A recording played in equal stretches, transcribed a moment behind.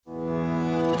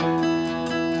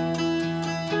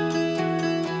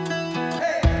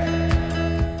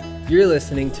You're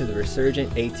listening to the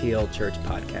Resurgent ATL Church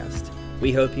podcast.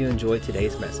 We hope you enjoy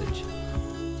today's message.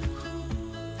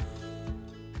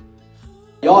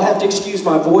 Y'all have to excuse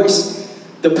my voice.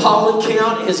 The pollen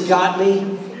count has got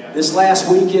me. This last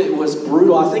week it was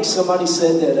brutal. I think somebody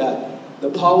said that the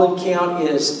pollen count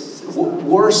is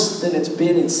worse than it's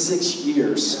been in 6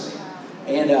 years.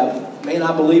 And man,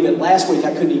 I believe it. Last week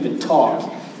I couldn't even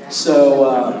talk. So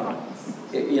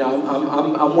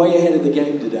I'm way ahead of the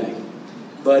game today.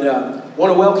 But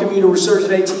want to welcome you to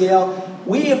Resurgent ATL.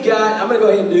 We have got, I'm going to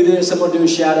go ahead and do this. I'm going to do a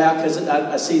shout out because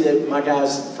I see that my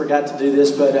guys forgot to do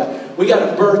this. But we got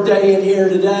a birthday in here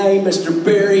today, Mr.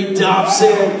 Barry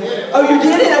Dobson. Oh, you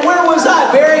did it? Where was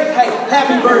I, Barry? Hey,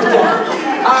 happy birthday.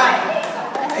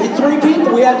 Three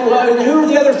people. We have to, who are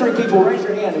the other three people? Raise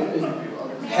your hand.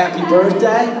 Happy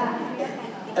birthday.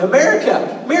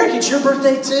 America, it's your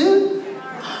birthday too?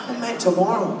 Oh, man,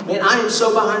 tomorrow. Man, I am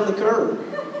so behind the curve.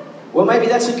 Well, maybe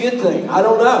that's a good thing. I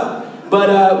don't know. But,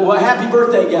 happy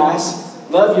birthday, guys.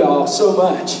 Love y'all so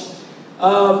much.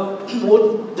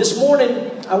 This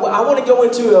morning, I want to go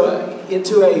into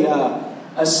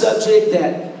a subject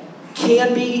that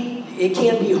can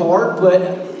be hard, but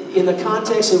in the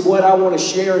context of what I want to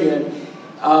share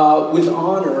with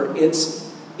honor,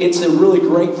 it's a really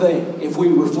great thing if we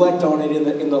reflect on it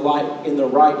in the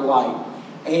right light.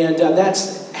 And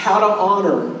that's how to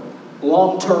honor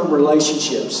long-term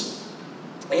relationships.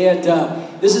 And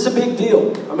this is a big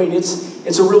deal. I mean,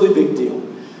 it's a really big deal.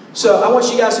 So I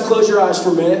want you guys to close your eyes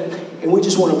for a minute, and we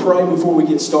just want to pray before we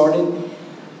get started.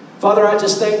 Father, I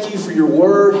just thank you for your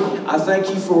word. I thank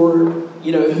you for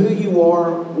who you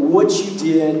are, what you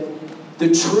did, the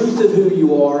truth of who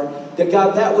you are. That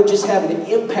God, that would just have an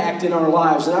impact in our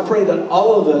lives. And I pray that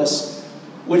all of us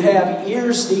would have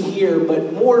ears to hear,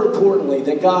 but more importantly,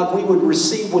 that God, we would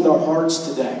receive with our hearts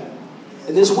today.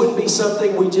 And this wouldn't be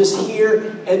something we just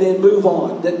hear and then move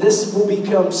on. That this will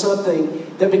become something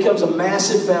that becomes a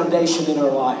massive foundation in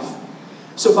our life.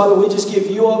 So, Father, we just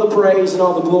give you all the praise and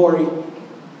all the glory.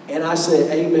 And I say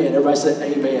amen. Everybody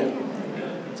say amen.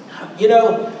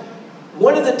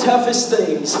 One of the toughest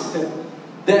things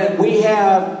that we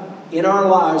have in our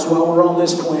lives while we're on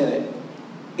this planet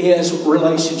is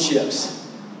relationships.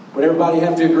 Would everybody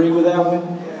have to agree with that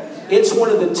one? It's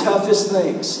one of the toughest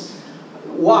things.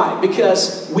 Why?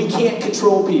 Because we can't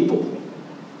control people.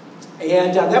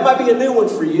 And that might be a new one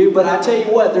for you, but I tell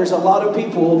you what, there's a lot of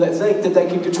people that think that they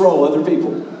can control other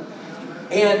people.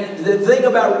 And the thing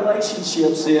about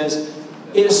relationships is,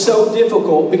 it is so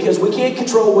difficult because we can't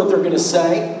control what they're going to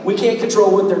say. We can't control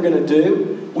what they're going to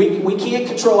do. We can't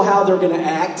control how they're going to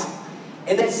act.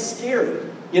 And that's scary.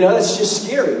 That's just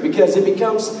scary because it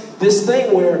becomes this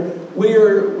thing where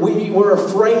we're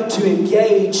afraid to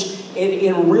engage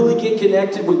and really get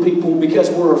connected with people because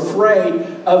we're afraid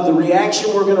of the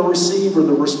reaction we're going to receive or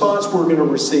the response we're going to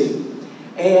receive.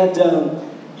 And,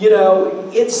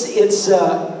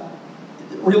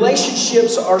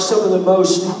 relationships are some of the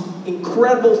most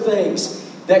incredible things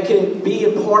that can be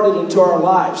imparted into our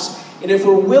lives. And if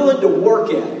we're willing to work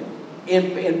at it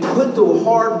and put the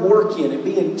hard work in it,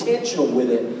 be intentional with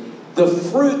it, the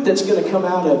fruit that's going to come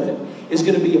out of it is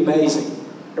going to be amazing.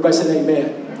 Everybody said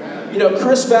amen.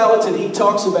 Chris Valentin, he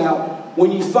talks about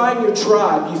when you find your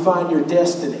tribe, you find your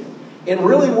destiny. And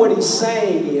really what he's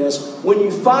saying is when you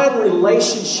find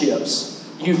relationships,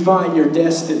 you find your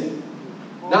destiny.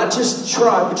 Not just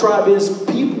tribe. Tribe is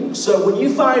people. So when you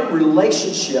find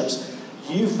relationships,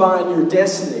 you find your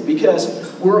destiny because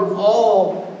we're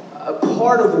all a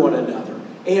part of one another.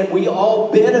 And we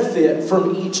all benefit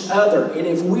from each other. And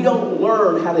if we don't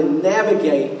learn how to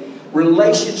navigate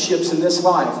relationships in this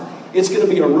life, it's going to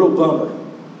be a real bummer.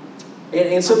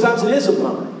 And sometimes it is a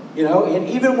bummer, And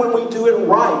even when we do it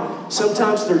right,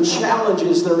 sometimes there are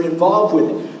challenges that are involved with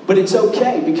it. But it's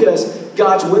okay because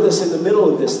God's with us in the middle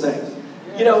of this thing.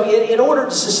 In order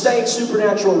to sustain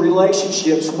supernatural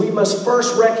relationships, we must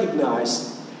first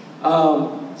recognize, that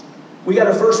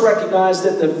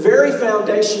the very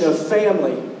foundation of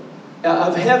family,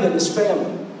 of heaven is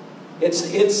family. It's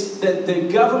that the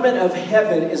government of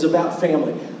heaven is about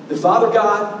family. The Father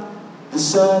God, the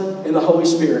Son, and the Holy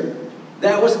Spirit.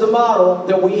 That was the model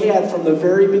that we had from the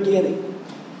very beginning.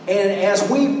 And as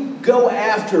we go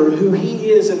after who He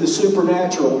is in the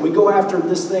supernatural, we go after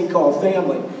this thing called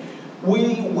family,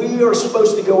 we are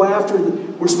supposed to go after,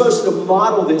 we're supposed to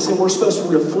model this, and we're supposed to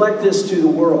reflect this to the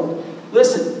world.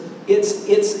 Listen, it's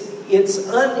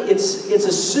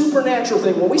a supernatural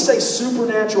thing. When we say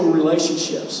supernatural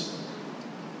relationships,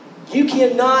 you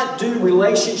cannot do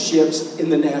relationships in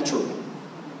the natural.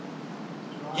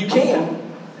 You can,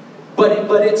 but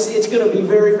it's going to be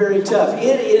very, very tough.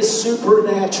 It is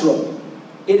supernatural.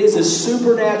 It is a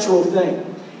supernatural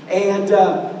thing. And,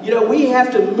 we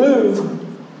have to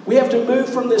move. We have to move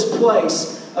from this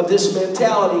place of this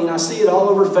mentality, and I see it all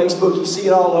over Facebook. You see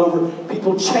it all over.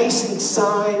 People chasing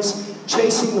signs,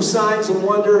 chasing signs and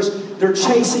wonders. They're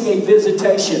chasing a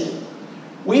visitation.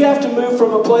 We have to move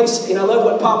from a place, and I love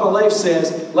what Papa Leif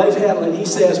says, Leif Hetland. He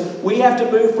says, we have to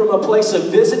move from a place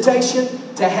of visitation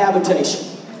to habitation.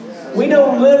 We no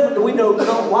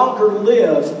longer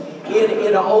live in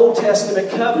an Old Testament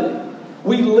covenant.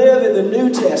 We live in the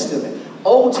New Testament.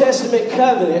 Old Testament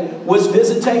covenant was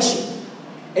visitation.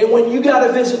 And when you got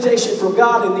a visitation from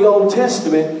God in the Old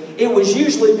Testament, it was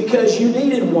usually because you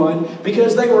needed one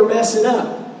because they were messing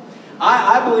up.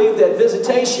 I believe that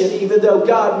visitation, even though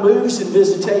God moves in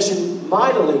visitation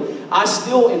mightily, I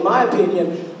still, in my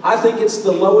opinion, I think it's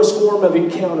the lowest form of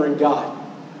encountering God.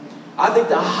 I think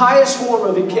the highest form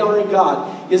of encountering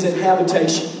God is in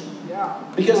habitation.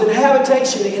 Because in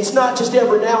habitation, it's not just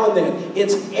every now and then.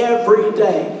 It's every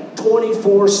day,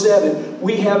 24/7.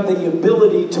 We have the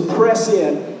ability to press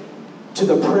in to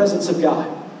the presence of God.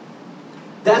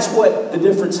 That's what the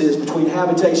difference is between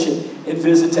habitation and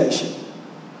visitation.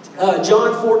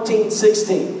 John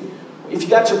 14:16. If you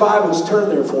got your Bibles, turn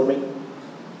there for me.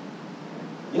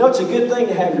 You know, it's a good thing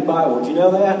to have your Bible. Do you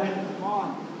know that?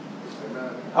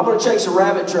 I'm going to chase a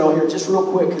rabbit trail here just real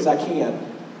quick because I can.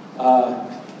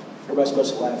 Everybody's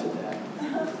supposed to laugh at that.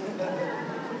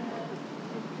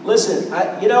 Listen,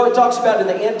 it talks about in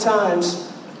the end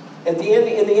times, in the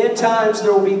end times,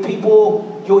 there will be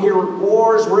people, you'll hear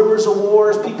wars, rumors of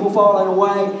wars, people falling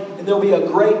away, and there'll be a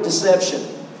great deception.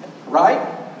 Right?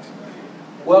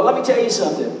 Well, let me tell you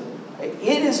something.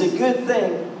 It is a good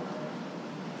thing.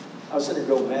 I was sitting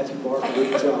there going, Matthew, Mark,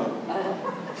 Luke, John.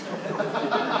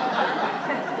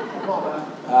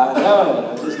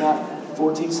 No, it's not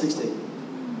 14:16.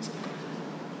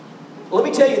 Let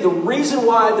me tell you, the reason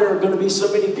why there are going to be so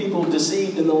many people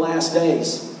deceived in the last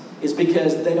days is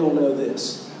because they don't know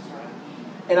this.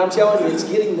 And I'm telling you, it's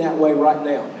getting that way right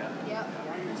now.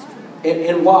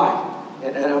 And why?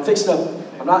 And I'm fixing up.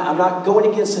 I'm not going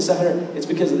against this 100. It's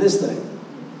because of this thing.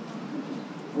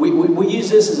 We use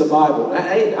this as a Bible.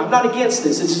 I'm not against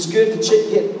this. It's just good to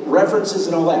get references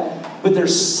and all that. But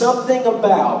there's something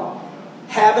about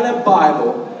having a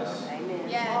Bible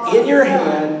in your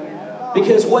hand,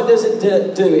 because what does it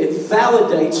do? It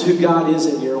validates who God is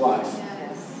in your life.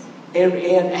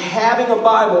 And having a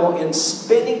Bible and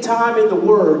spending time in the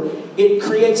Word, it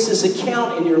creates this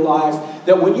account in your life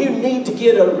that when you need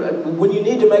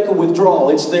to make a withdrawal,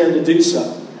 it's there to do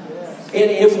so. And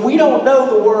if we don't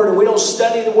know the Word and we don't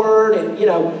study the Word, and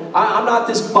I'm not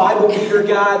this Bible reader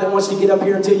guy that wants to get up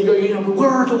here and tell you, the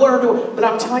Word. But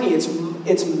I'm telling you,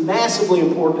 it's massively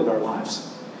important in our lives.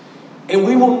 And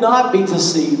we will not be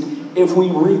deceived if we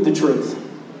read the truth.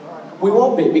 We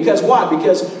won't be. Because why?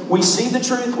 Because we see the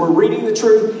truth, we're reading the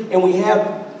truth, and we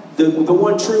have the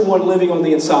one true one living on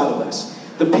the inside of us.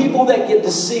 The people that get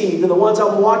deceived, and the ones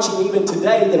I'm watching even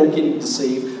today that are getting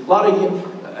deceived, a lot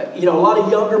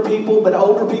of younger people, but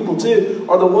older people too,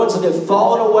 are the ones that have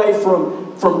fallen away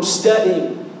from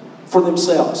studying for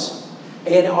themselves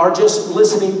and are just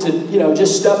listening to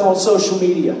just stuff on social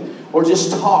media or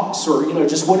just talks or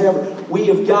just whatever. We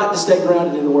have got to stay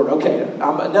grounded in the Word. Okay,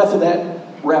 enough of that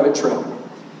rabbit trail.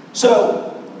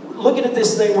 So, looking at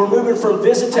this thing, we're moving from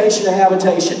visitation to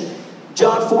habitation.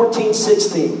 John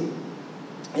 14:16.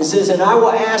 It says, "And I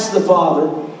will ask the Father,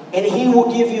 and He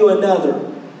will give you another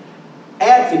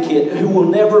advocate who will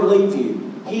never leave you.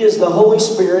 He is the Holy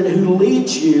Spirit who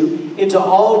leads you into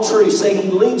all truth." Say, He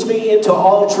leads me into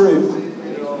all truth.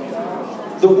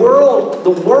 The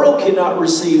world cannot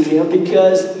receive Him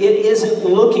because it isn't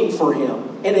looking for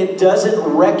Him and it doesn't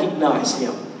recognize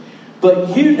Him.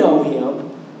 But you know Him.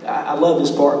 I love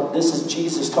this part. This is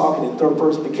Jesus talking in third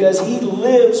person, because He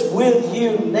lives with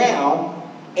you now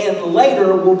and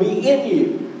later will be in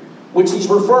you, which He's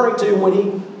referring to when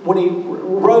he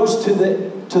rose to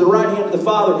the right hand of the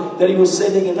Father, that He was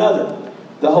sending another,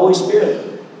 the Holy Spirit.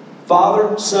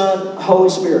 Father, Son, Holy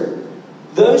Spirit.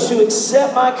 Those who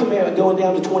accept my commandment, going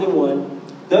down to 21,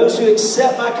 those who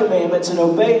accept my commandments and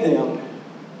obey them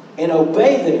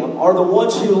are the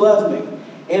ones who love me.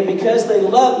 And because they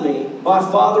love me, my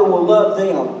Father will love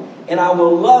them, and I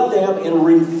will love them and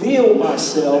reveal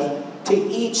myself to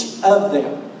each of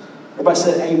them. Everybody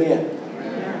said amen.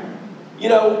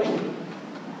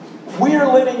 We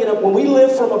are living when we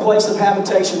live from a place of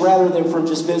habitation rather than from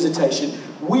just visitation,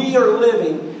 we are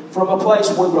living from a place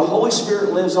where the Holy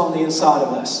Spirit lives on the inside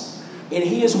of us. And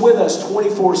He is with us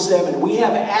 24/7. We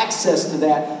have access to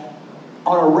that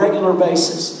on a regular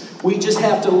basis. We just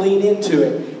have to lean into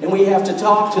it. And we have to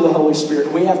talk to the Holy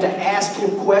Spirit. We have to ask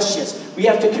Him questions. We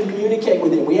have to communicate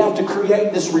with Him. We have to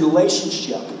create this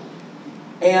relationship.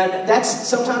 And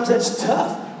sometimes that's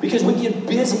tough because we get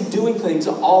busy doing things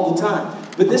all the time.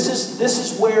 But this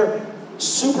is where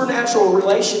supernatural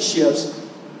relationships,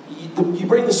 you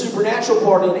bring the supernatural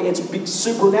part in, it's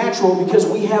supernatural because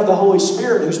we have the Holy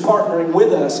Spirit who's partnering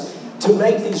with us to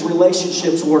make these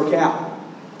relationships work out.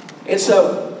 And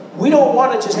so we don't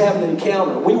want to just have an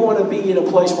encounter. We want to be in a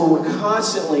place where we're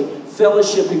constantly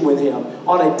fellowshipping with Him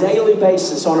on a daily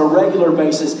basis, on a regular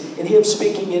basis, and Him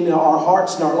speaking into our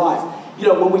hearts and our life. You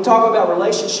know, when we talk about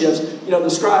relationships, you know, the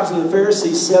scribes and the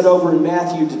Pharisees said over in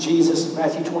Matthew to Jesus,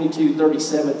 Matthew 22,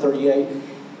 37, 38,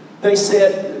 they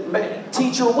said,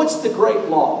 "Teacher, what's the great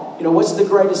law? You know, what's the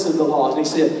greatest of the laws?" And He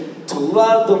said, "To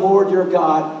love the Lord your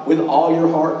God with all your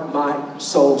heart, mind,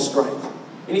 soul, strength."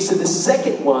 And He said, "The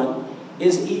second one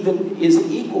is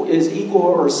equal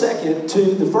or second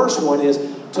to the first one, is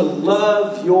to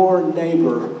love your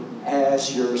neighbor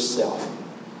as yourself."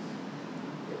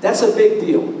 That's a big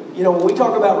deal. You know, when we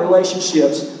talk about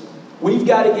relationships, we've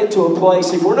got to get to a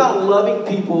place, if we're not loving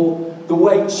people the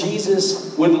way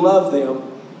Jesus would love them,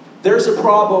 there's a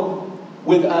problem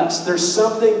with us. There's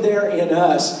something there in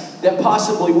us that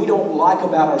possibly we don't like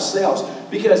about ourselves.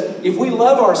 Because if we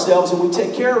love ourselves and we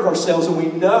take care of ourselves and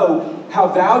we know how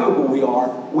valuable we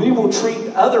are, we will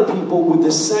treat other people with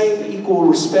the same equal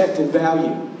respect and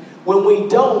value. When we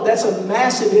don't, that's a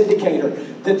massive indicator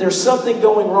that there's something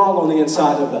going wrong on the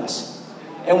inside of us.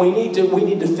 And we need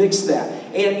to fix that.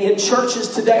 And in churches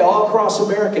today, all across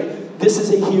America, this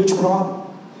is a huge problem.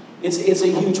 It's a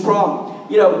huge problem.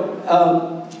 You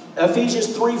know, Ephesians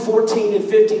 3:14 and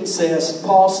 15 says,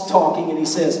 Paul's talking and he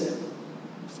says,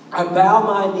 "I bow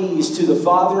my knees to the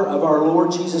Father of our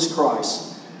Lord Jesus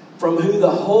Christ, from whom the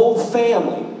whole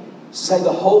family," say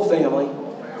the whole family,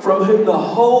 "from whom the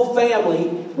whole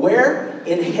family," where?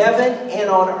 In heaven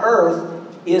and on earth,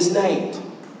 "is named."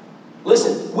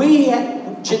 Listen,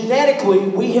 genetically,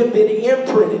 we have been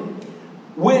imprinted.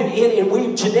 And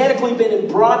we've genetically been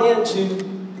brought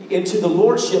into the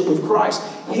lordship of Christ.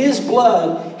 His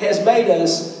blood has made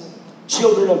us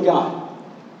children of God.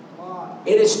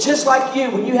 And it's just like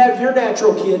you. When you have your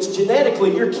natural kids,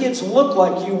 genetically, your kids look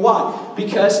like you. Why?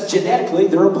 Because genetically,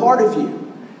 they're a part of you.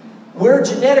 We're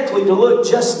genetically to look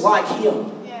just like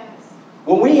Him.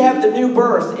 When we have the new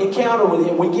birth encounter with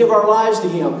Him, we give our lives to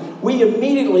Him, we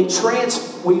immediately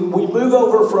we move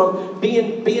over from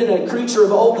being a creature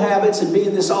of old habits and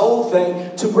being this old thing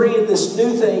to bringing this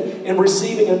new thing and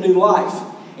receiving a new life.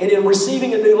 And in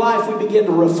receiving a new life, we begin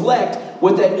to reflect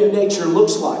what that new nature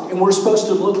looks like. And we're supposed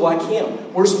to look like Him.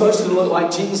 We're supposed to look like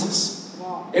Jesus.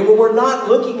 And when we're not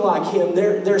looking like Him,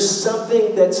 there's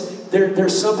something that's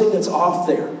off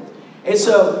there. And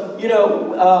so, you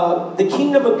know, the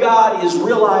kingdom of God is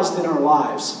realized in our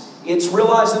lives. It's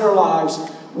realized in our lives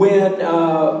when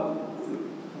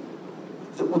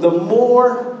the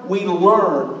more we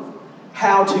learn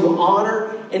how to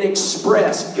honor and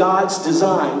express God's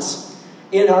designs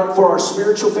for our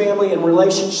spiritual family and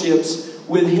relationships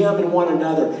with Him and one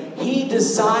another. He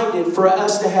designed it for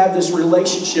us to have this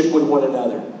relationship with one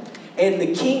another. And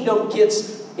the kingdom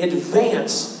gets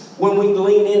advanced when we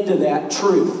lean into that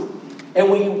truth. And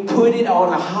we put it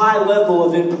on a high level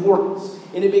of importance.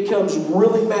 And it becomes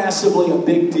really massively a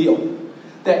big deal.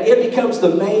 That it becomes the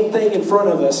main thing in front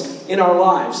of us in our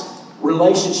lives.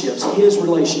 Relationships, His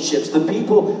relationships, the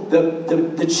people,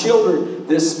 the children,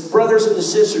 the brothers and the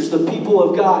sisters, the people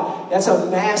of God. That's a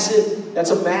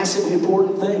massive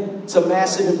important thing. It's a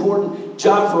massive important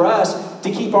job for us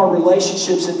to keep our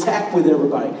relationships intact with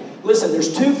everybody. Listen,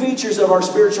 there's two features of our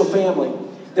spiritual family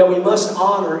that we must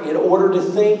honor in order to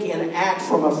think and act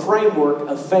from a framework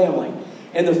of family.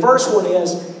 And the first one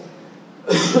is,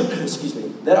 excuse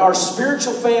me, that our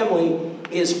spiritual family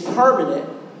is permanent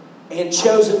and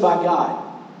chosen by God.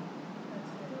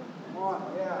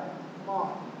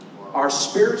 Our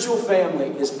spiritual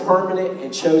family is permanent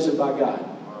and chosen by God.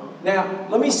 Now,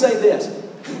 let me say this.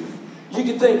 You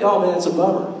can think, oh man, that's a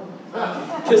bummer.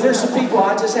 Because there's some people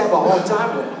I just have a hard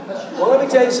time with. Well, let me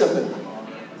tell you something.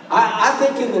 I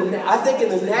think in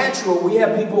the natural, we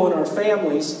have people in our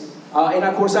families, and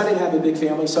of course I didn't have a big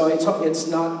family, so it's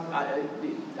not,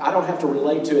 I don't have to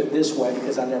relate to it this way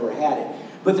because I never had it.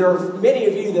 But there are many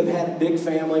of you that have had big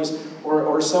families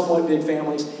or somewhat big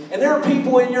families, and there are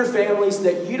people in your families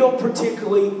that you don't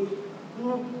particularly,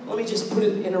 let me just put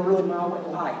it in a really mild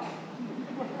way, like.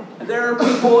 There are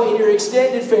people in your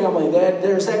extended family that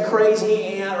there's that crazy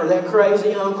aunt or that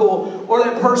crazy uncle or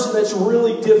that person that's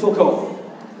really difficult.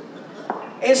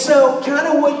 And so kind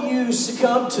of what you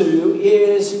succumb to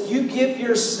is you give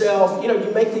yourself,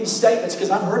 you make these statements,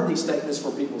 because I've heard these statements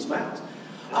from people's mouths.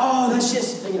 Oh, that's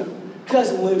just,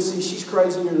 Cousin Lucy, she's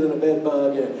crazier than a bed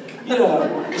bug.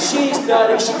 She's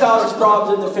nutty. She causes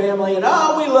problems in the family. And,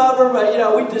 we love her,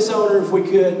 but, we'd disown her if we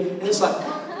could. And it's like,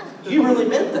 you really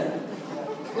meant that.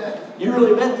 You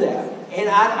really meant that. And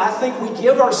I think we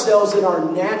give ourselves in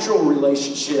our natural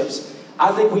relationships,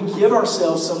 I think we give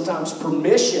ourselves sometimes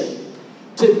permission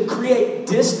to create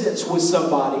distance with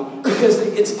somebody because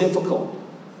it's difficult.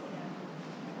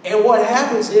 And what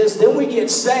happens is then we get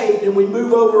saved and we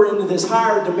move over into this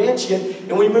higher dimension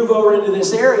and we move over into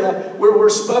this area where we're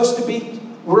supposed to be,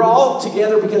 we're all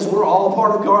together because we're all a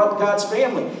part of God's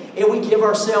family. And we give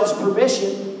ourselves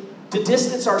permission to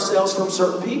distance ourselves from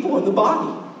certain people in the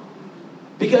body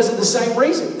because of the same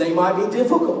reason. They might be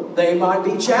difficult. They might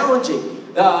be challenging.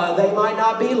 They might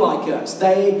not be like us.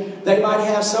 They might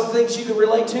have some things you can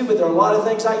relate to, but there are a lot of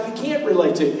things that you can't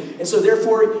relate to. And so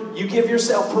therefore, you give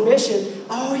yourself permission.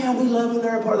 Oh yeah, we love them,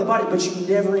 they're a part of the body, but you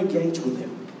never engage with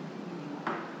them.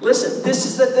 Listen, this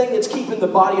is the thing that's keeping the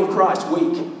body of Christ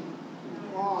weak.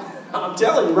 I'm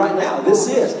telling you right now, this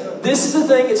is the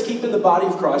thing that's keeping the body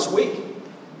of Christ weak.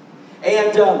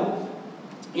 And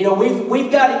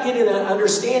we've got to get in an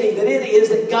understanding that it is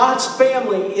that God's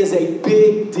family is a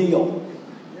big deal.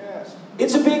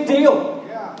 It's a big deal.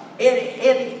 Yeah.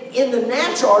 And in the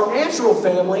our natural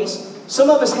families, some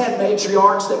of us had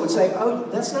matriarchs that would say, oh,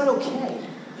 that's not okay.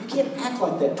 You can't act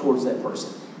like that towards that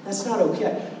person. That's not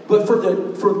okay. But for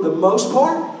the most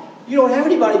part, you don't have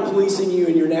anybody policing you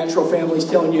in your natural families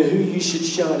telling you who you should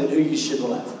shun and who you should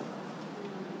love.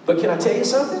 But can I tell you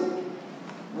something?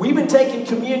 We've been taking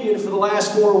communion for the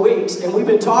last 4 weeks, and we've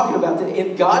been talking about that.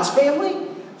 In God's family,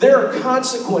 there are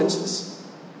consequences.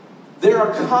 There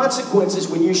are consequences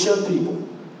when you shun people.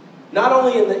 Not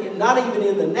even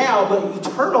in the now, but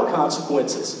eternal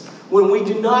consequences. When we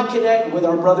do not connect with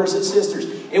our brothers and sisters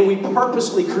and we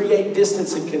purposely create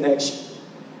distance and connection.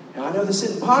 Now I know this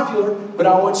isn't popular, but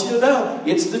I want you to know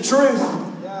it's the truth.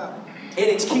 Yeah. And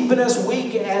it's keeping us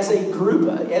weak as a group,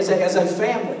 as a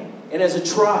family, and as a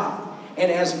tribe,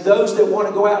 and as those that want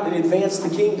to go out and advance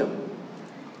the kingdom.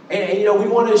 And we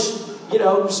want to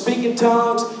speak in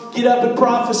tongues, get up and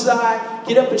prophesy,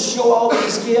 get up and show all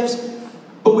these gifts,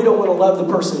 but we don't want to love the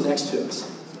person next to us.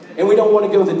 And we don't want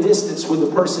to go the distance with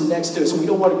the person next to us. And we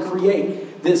don't want to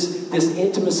create this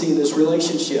intimacy, this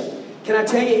relationship. Can I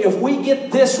tell you, if we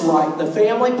get this right, the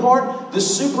family part, the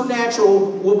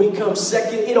supernatural will become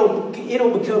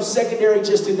it'll become secondary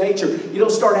just in nature. It'll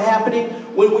start happening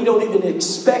when we don't even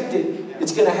expect it.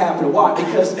 It's going to happen. Why?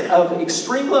 Because of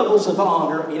extreme levels of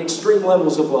honor and extreme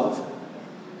levels of love.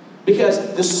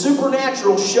 Because the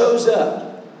supernatural shows up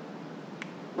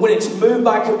when it's moved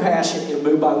by compassion and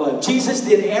moved by love. Jesus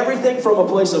did everything from a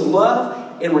place of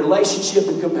love and relationship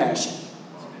and compassion.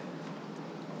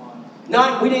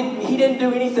 He didn't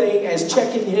do anything as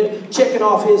checking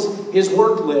off his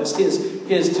work list,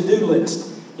 his to-do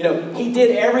list. He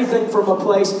did everything from a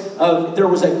place of there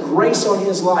was a grace on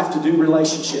his life to do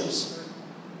relationships.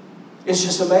 It's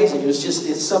just amazing.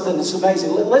 It's something that's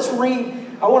amazing. Let's read.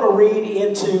 I want to read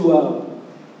into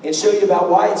and show you about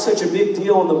why it's such a big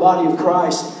deal in the body of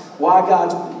Christ. Why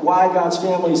God's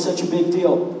family is such a big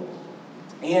deal.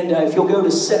 And if you'll go to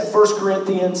 1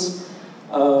 Corinthians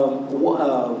 12,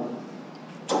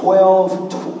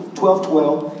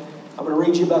 I'm going to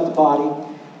read you about the body.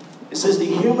 It says, the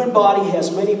human body has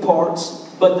many parts,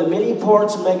 but the many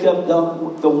parts make up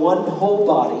the one whole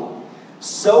body.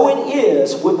 So it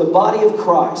is with the body of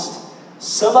Christ.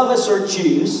 Some of us are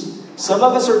Jews, some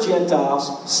of us are Gentiles,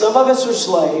 some of us are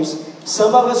slaves,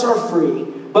 some of us are free,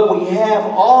 but we have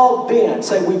all been,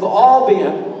 we've all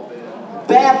been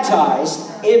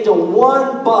baptized into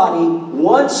one body,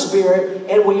 one spirit,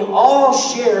 and we all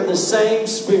share the same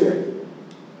spirit.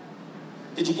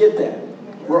 Did you get that?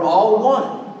 We're all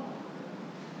one.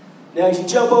 Now if you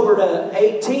jump over to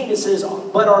 18, it says,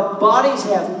 but our bodies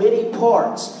have many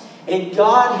parts, and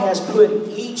God has put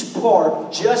each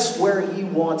part just where He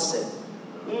wants it.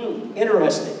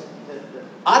 Interesting.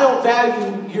 I don't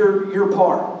value your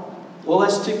part. Well,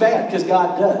 that's too bad, because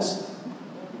God does.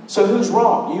 So who's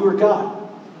wrong, you or God?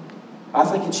 I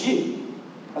think it's you.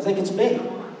 I think it's me.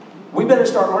 We better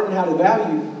start learning how to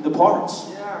value the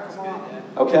parts.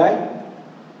 Okay?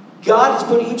 God has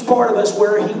put each part of us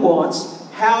where He wants.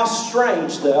 How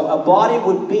strange, though, a body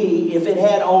would be if it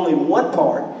had only one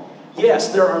part. Yes,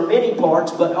 there are many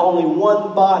parts, but only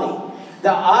one body.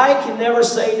 The eye can never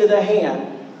say to the hand,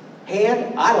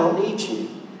 I don't need you.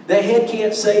 The head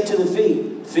can't say to the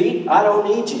feet, I don't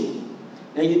need you.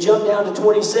 Now you jump down to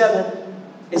 27.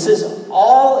 It says,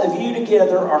 all of you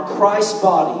together are Christ's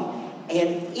body,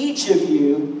 and each of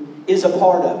you is a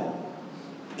part of it.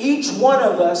 Each one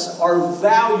of us are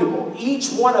valuable.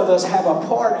 Each one of us have a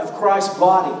part of Christ's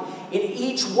body. And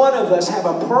each one of us have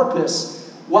a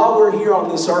purpose while we're here on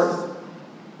this earth.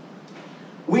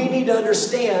 We need to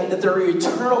understand that there are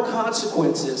eternal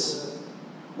consequences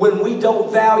when we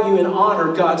don't value and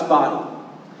honor God's body.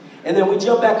 And then we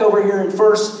jump back over here in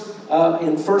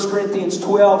 1 Corinthians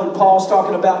 12, and Paul's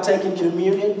talking about taking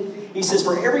communion. He says,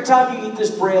 for every time you eat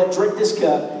this bread, drink this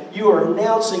cup, you are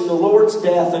announcing the Lord's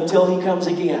death until He comes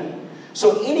again.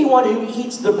 So anyone who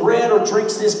eats the bread or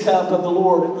drinks this cup of the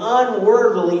Lord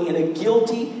unworthily in a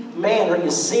guilty manner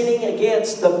is sinning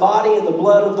against the body and the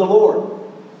blood of the Lord.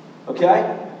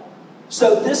 Okay?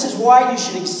 So this is why you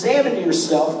should examine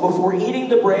yourself before eating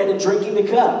the bread and drinking the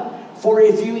cup. For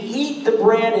if you eat the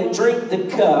bread and drink the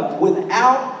cup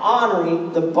without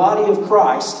honoring the body of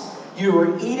Christ, you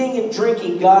are eating and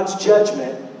drinking God's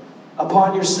judgment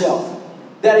upon yourself.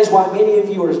 That is why many of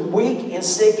you are weak and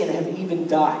sick and have even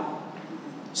died.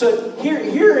 So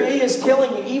here He is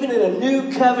telling you, even in a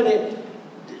new covenant,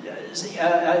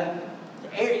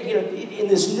 in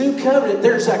this new covenant,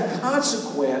 there's a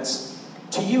consequence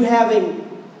to you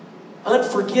having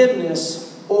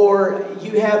unforgiveness, or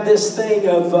you have this thing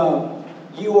of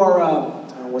you are,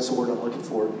 what's the word I'm looking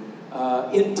for?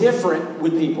 Indifferent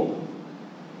with people.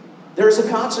 There's a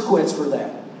consequence for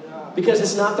that, because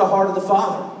it's not the heart of the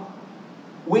Father.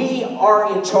 We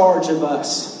are in charge of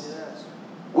us.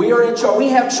 We are in charge. We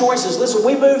have choices. Listen,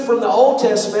 we moved from the Old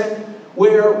Testament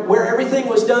where everything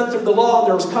was done through the law and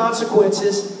there was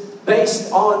consequences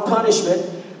based on punishment,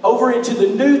 over into the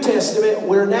New Testament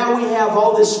where now we have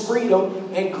all this freedom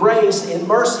and grace and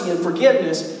mercy and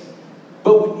forgiveness.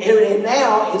 And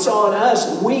now it's on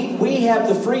us. We have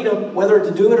the freedom whether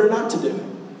to do it or not to do it.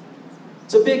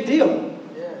 It's a big deal.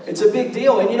 It's a big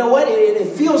deal. And you know what?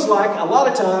 It feels like a lot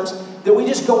of times that we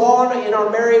just go on in our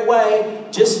merry way,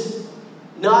 just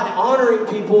not honoring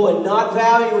people and not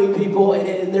valuing people,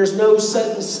 and there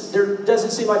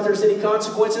doesn't seem like there's any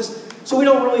consequences, so we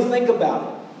don't really think about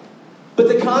it. But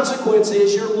the consequence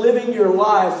is you're living your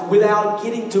life without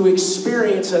getting to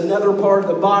experience another part of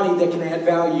the body that can add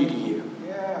value to you.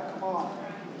 Yeah, come on.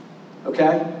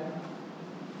 Okay?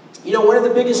 You know, one of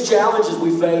the biggest challenges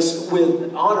we face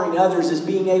with honoring others is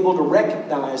being able to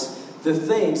recognize the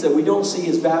things that we don't see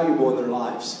as valuable in their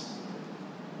lives.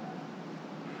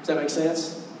 Does that make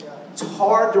sense? Yeah. It's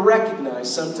hard to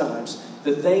recognize sometimes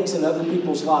the things in other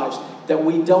people's lives that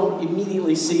we don't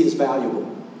immediately see as valuable.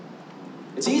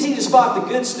 It's easy to spot the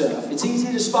good stuff. It's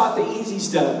easy to spot the easy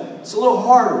stuff. It's a little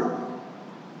harder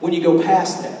when you go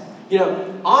past that. You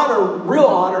know, real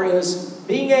honor is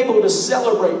being able to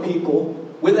celebrate people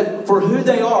for who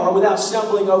they are without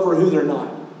stumbling over who they're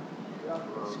not. Yeah,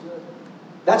 that's good.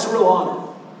 That's real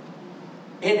honor.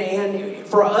 And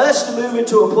for us to move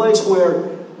into a place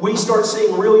where we start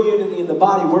seeing real unity in the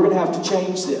body, we're going to have to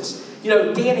change this. You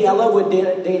know, Danny, I love what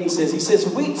Danny says. He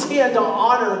says, we tend to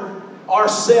honor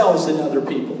ourselves in other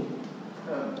people.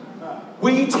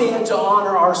 We tend to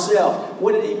honor ourselves.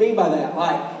 What did he mean by that?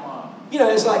 Like, you know,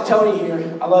 it's like Tony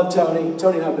here. I love Tony.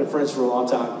 Tony and I have been friends for a long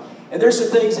time. And there's some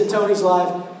things in Tony's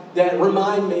life that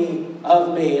remind me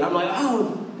of me. And I'm like, oh,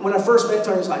 when I first met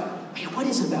Tony, I was like, man, what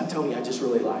is it about Tony I just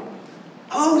really like?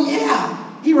 Oh,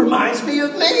 yeah, he reminds me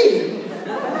of me.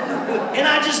 And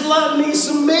I just love me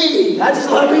some me. I just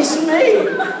love me some me.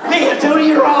 Man, Tony,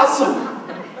 you're awesome.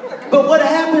 But what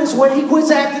happens when he quits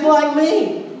acting like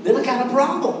me? Then I got a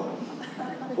problem.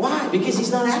 Why? Because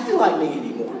he's not acting like me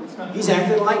anymore. He's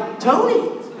acting like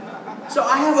Tony. So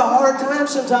I have a hard time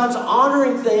sometimes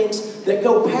honoring things that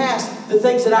go past the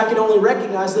things that I can only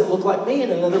recognize that look like me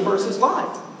in another person's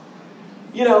life.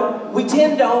 You know, we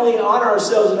tend to only honor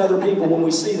ourselves and other people when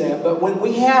we see that. But when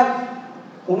we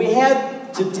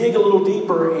have to dig a little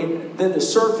deeper than the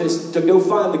surface to go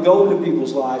find the gold in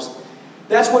people's lives,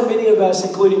 that's when many of us,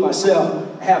 including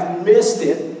myself, have missed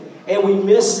it, and we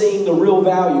miss seeing the real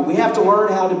value. We have to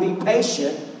learn how to be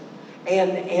patient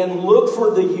and look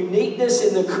for the uniqueness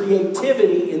and the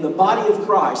creativity in the body of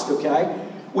Christ, okay,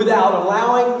 without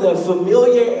allowing the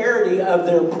familiarity of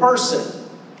their person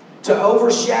to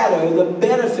overshadow the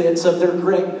benefits of their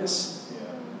greatness.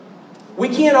 We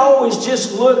can't always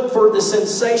just look for the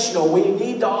sensational.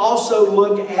 We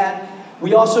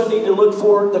also need to look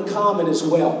for the common as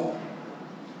well.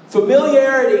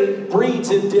 Familiarity breeds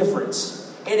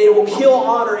indifference, and it will kill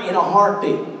honor in a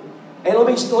heartbeat. And let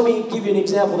me give you an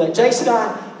example of that. Jason and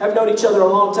I have known each other a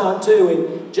long time too,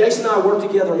 and Jason and I work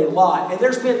together a lot. And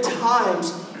there's been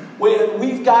times when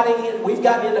we've gotten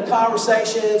into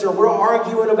conversations or we're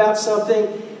arguing about something,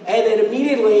 And then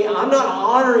immediately, I'm not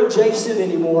honoring Jason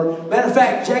anymore. Matter of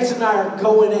fact, Jason and I are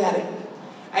going at it.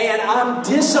 And I'm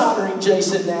dishonoring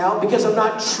Jason now because I'm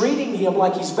not treating him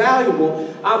like he's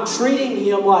valuable. I'm treating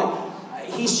him like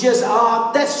he's just,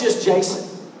 that's just Jason.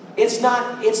 It's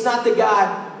not the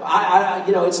guy,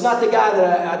 it's not the guy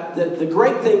that the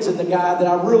great things in the guy that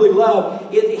I really love.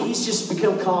 He's just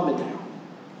become common now.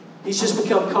 He's just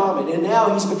become common. And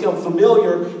now he's become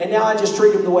familiar. And now I just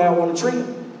treat him the way I want to treat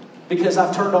him. Because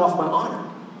I've turned off my honor.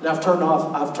 And I've turned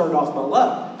off my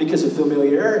love because of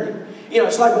familiarity. You know,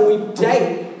 it's like when we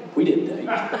date. We didn't date. Thank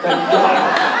God.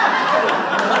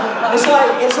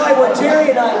 It's like when Terry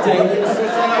and I dated.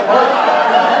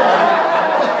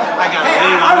 I gotta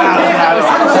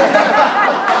leave.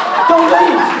 Don't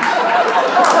leave.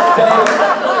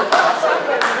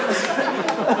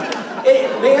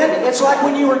 Man, it's like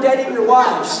when you were dating your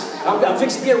wives. I'm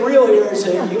fixing to get real here,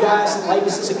 so you guys and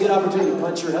ladies, this is a good opportunity to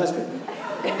punch your husband.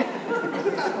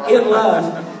 In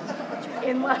love.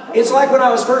 It's like when I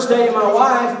was first dating my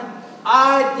wife.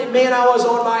 I was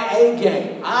on my A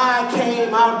game.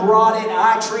 I brought it.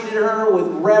 I treated her with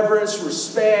reverence,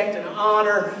 respect, and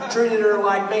honor. Treated her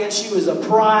like, man, she was a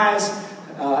prize.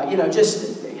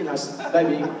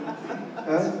 Baby,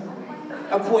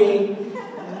 a queen.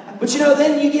 But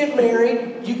then you get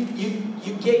married.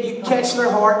 You catch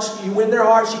their hearts. You win their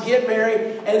hearts. You get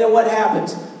married, and then what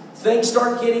happens? Things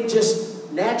start getting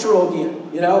just natural again.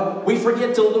 We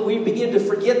begin to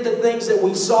forget the things that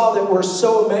we saw that were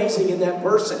so amazing in that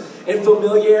person. And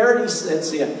familiarity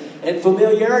sets in. And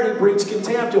familiarity breeds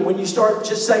contempt. And when you start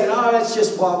just saying, that's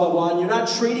just blah, blah, blah, and you're not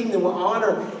treating them with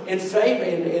honor and faith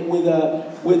and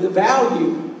with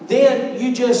value, then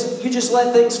you just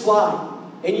let things fly.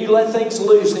 And you let things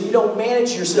loose. And you don't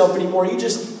manage yourself anymore.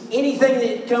 Anything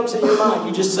that comes in your mind,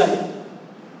 you just say it.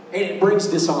 And it brings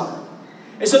dishonor.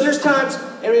 And so there's times,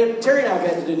 Terry and I have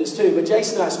had to do this too, but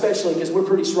Jason and I especially, because we're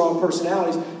pretty strong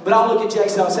personalities, but I'll look at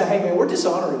Jason and I'll say, hey man, we're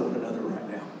dishonoring one another right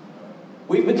now.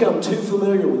 We've become too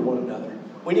familiar with one another.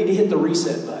 We need to hit the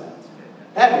reset button.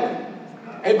 Haven't we?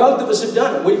 And both of us have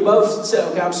done it. We've both said,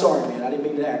 okay, I'm sorry man, I didn't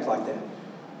mean to act like that.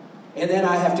 And then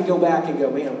I have to go back and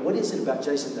go, man, what is it about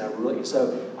Jason that I really,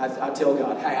 so I tell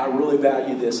God, hey, I really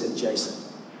value this in Jason.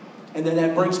 And then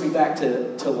that brings me back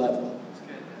to level.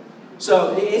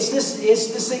 So it's this,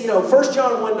 1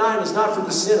 John 1:9 is not for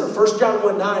the sinner. 1 John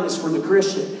 1:9 is for the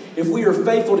Christian. If we are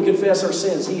faithful to confess our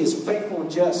sins, He is faithful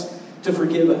and just to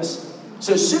forgive us.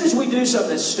 So as soon as we do something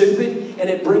that's stupid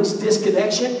and it brings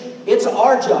disconnection, it's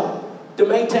our job to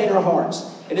maintain our hearts.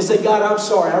 And to say, God, I'm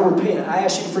sorry, I repent. I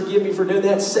ask you to forgive me for doing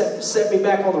that, set me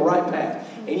back on the right path.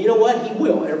 And you know what? He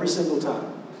will every single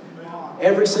time.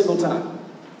 Every single time.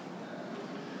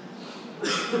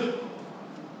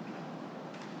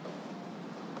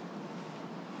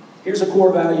 Here's a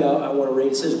core value I want to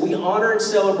read. It says, we honor and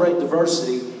celebrate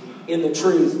diversity in the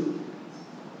truth.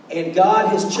 And God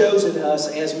has chosen us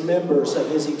as members of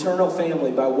His eternal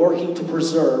family by working to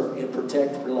preserve and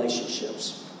protect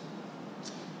relationships.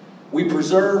 We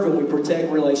preserve and we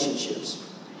protect relationships.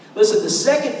 Listen, the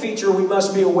second feature we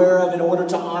must be aware of in order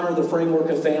to honor the framework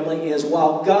of family is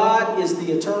while God is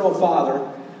the eternal Father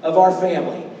of our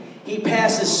family, He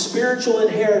passes spiritual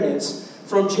inheritance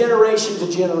from generation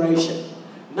to generation.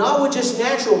 Not with just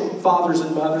natural fathers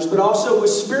and mothers, but also with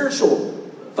spiritual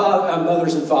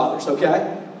mothers and fathers,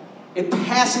 okay? It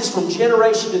passes from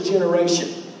generation to generation.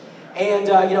 And,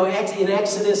 in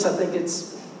Exodus, I think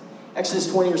it's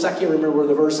Exodus 20, or I can't remember where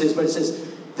the verse is, but it says,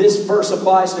 this verse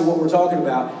applies to what we're talking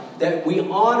about, that we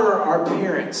honor our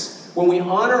parents. When we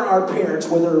honor our parents,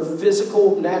 whether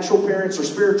physical, natural parents, or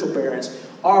spiritual parents,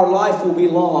 our life will be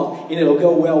long and it'll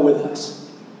go well with us.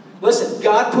 Listen,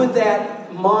 God put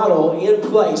that model in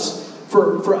place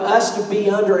for us to be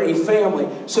under a family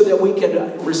so that we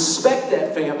can respect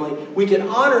that family, we can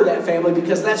honor that family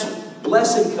because that's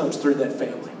blessing comes through that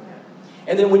family.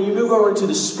 And then when you move over into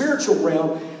the spiritual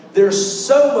realm, there's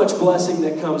so much blessing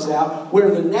that comes out where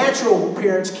the natural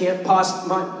parents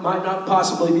might not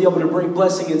possibly be able to bring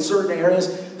blessing in certain areas.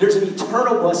 There's an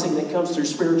eternal blessing that comes through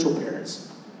spiritual parents.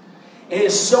 And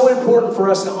it's so important for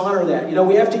us to honor that.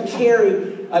 We have to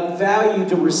carry a value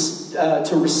to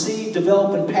receive,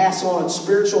 develop, and pass on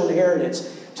spiritual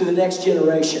inheritance to the next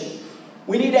generation.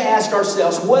 We need to ask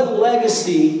ourselves, what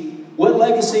legacy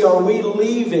are we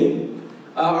leaving?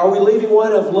 Are we leaving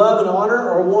one of love and honor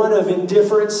or one of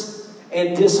indifference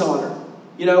and dishonor?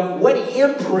 What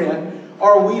imprint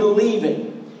are we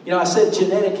leaving? I said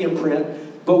genetic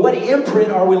imprint, but what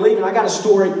imprint are we leaving? I got a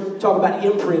story talk about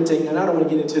imprinting, and I don't want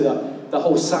to get into the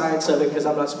whole science of it because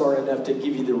I'm not smart enough to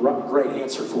give you the great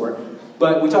answer for it.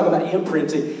 But we talk about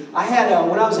imprinting. I had,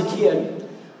 when I was a kid,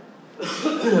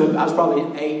 I was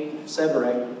probably 7 or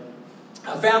 8.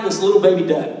 I found this little baby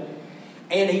duck,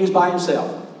 and he was by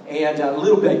himself, and a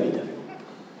little baby duck.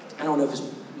 I don't know if his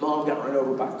mom got run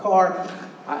over by a car.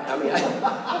 I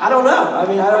don't know.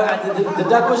 The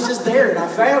duck was just there, and I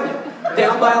found it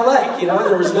down by a lake.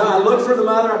 There was I looked for the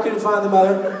mother. I couldn't find the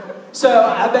mother. So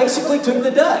I basically took the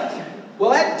duck.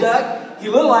 Well, that duck, he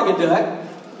looked like a duck.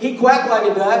 He quacked like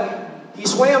a duck. He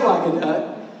swam like a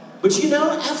duck. But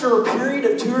after a period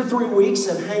of 2 or 3 weeks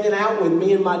of hanging out with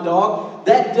me and my dog,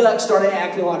 that duck started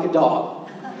acting like a dog.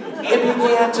 It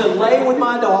began to lay with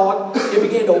my dog. It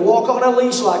began to walk on a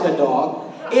leash like a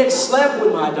dog. It slept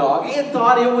with my dog. It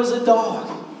thought it was a dog.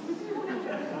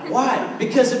 Why?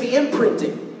 Because of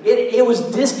imprinting. It was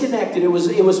disconnected. It was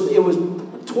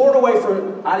torn away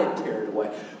from. I didn't tear it away,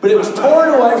 but it was torn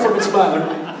away from its mother.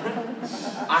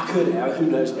 I could have. Who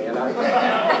knows, man?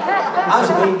 I was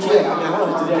a mean kid. I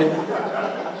wanted to do it.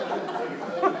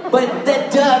 But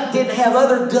that duck didn't have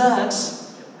other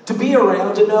ducks to be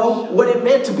around to know what it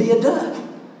meant to be a duck.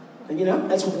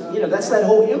 And that's that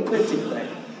whole imprinting thing.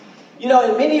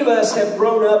 And many of us have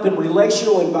grown up in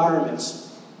relational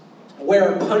environments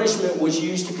where punishment was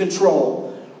used to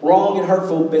control wrong and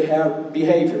hurtful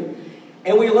behavior.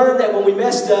 And we learned that when we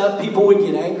messed up, people would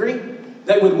get angry.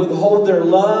 They would withhold their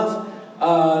love.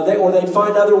 Or they'd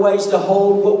find other ways to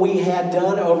hold what we had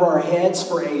done over our heads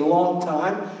for a long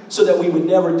time so that we would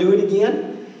never do it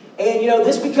again. And,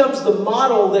 this becomes the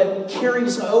model that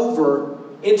carries over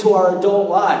into our adult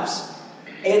lives.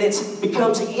 And it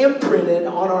becomes imprinted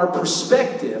on our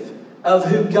perspective of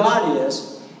who God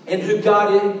is and who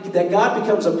God is, that God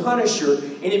becomes a punisher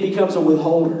and He becomes a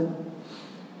withholder.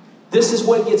 This is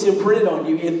what gets imprinted on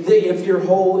you if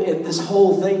this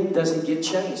whole thing doesn't get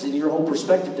changed and your whole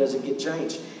perspective doesn't get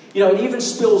changed. It even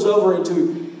spills over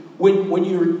into when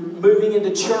you're moving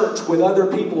into church with other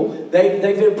people. They've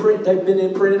been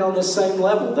imprinted on the same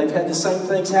level. They've had the same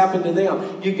things happen to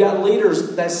them. You've got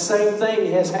leaders, that same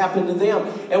thing has happened to them.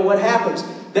 And what happens?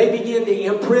 They begin to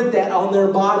imprint that on their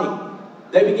body.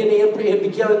 It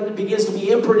begins to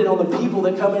be imprinted on the people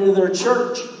that come into their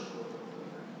church.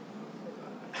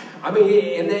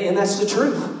 And that's the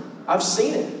truth. I've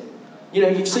seen it.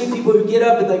 You've seen people who get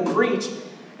up and they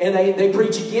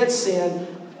preach against sin,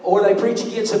 or they preach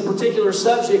against a particular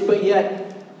subject, but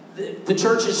yet the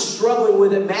church is struggling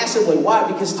with it massively. Why?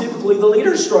 Because typically the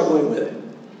leader's struggling with it.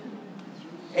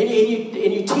 And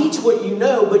you teach what you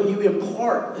know, but you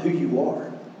impart who you are.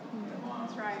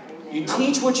 That's right. You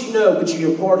teach what you know, but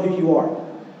you impart who you are.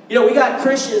 We got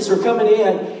Christians who are coming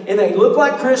in, and they look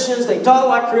like Christians, they talk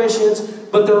like Christians,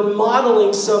 but they're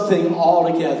modeling something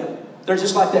altogether. They're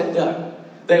just like that duck.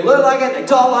 They look like it, they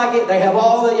talk like it, they have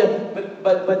all the,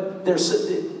 but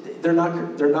they're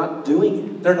not doing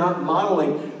it. They're not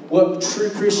modeling what true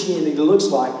Christianity looks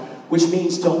like, which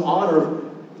means to honor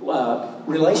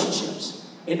relationships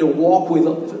and to walk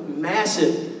with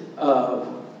massive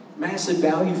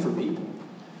value for people.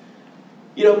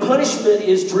 Punishment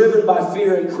is driven by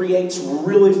fear and creates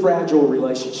really fragile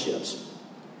relationships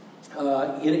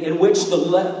in which the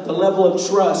level of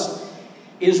trust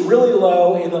is really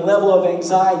low and the level of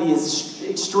anxiety is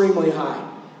extremely high.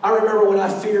 I remember when I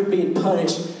feared being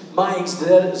punished, my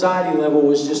anxiety level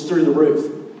was just through the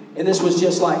roof. And this was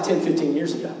just like 10, 15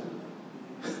 years ago.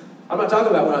 I'm not talking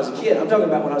about when I was a kid. I'm talking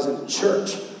about when I was in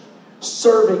church,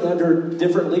 serving under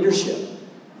different leadership.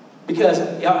 Because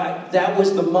that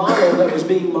was the model that was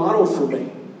being modeled for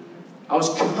me. I was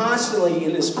constantly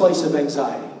in this place of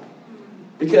anxiety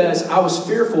because I was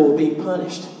fearful of being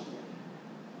punished.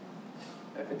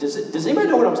 Does anybody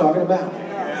know what I'm talking about?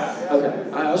 Yeah.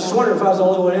 Okay. I was just wondering if I was the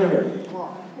only one in here.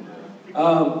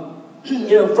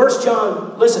 1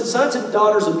 John, listen, sons and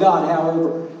daughters of God,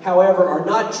 however, are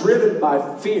not driven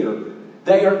by fear.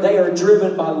 They are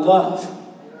driven by love.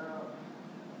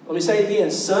 Let me say it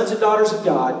again. Sons and daughters of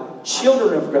God,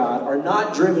 children of God, are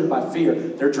not driven by fear.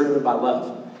 They're driven by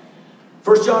love.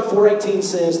 1 John 4:18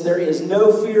 says, there is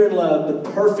no fear in love,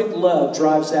 but perfect love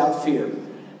drives out fear.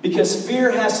 Because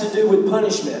fear has to do with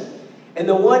punishment. And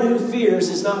the one who fears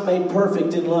is not made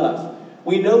perfect in love.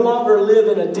 We no longer live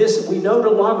in a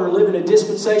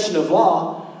dispensation of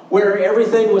law where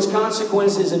everything was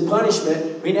consequences and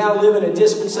punishment. We now live in a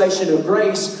dispensation of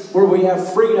grace where we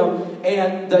have freedom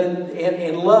and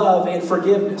love and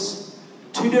forgiveness.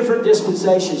 Two different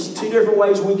dispensations, two different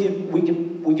ways we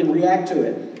can react to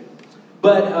it.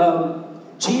 But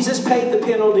Jesus paid the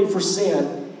penalty for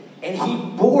sin, and He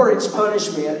bore its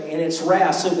punishment and its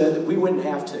wrath so that we wouldn't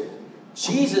have to.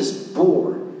 Jesus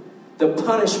bore the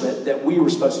punishment that we were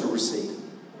supposed to receive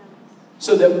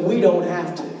so that we don't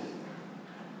have to.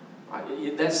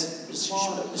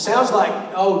 sounds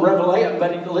like, revelation,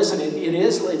 but listen, it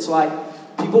is, it's like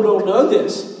people don't know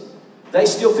this. They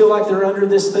still feel like they're under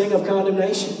this thing of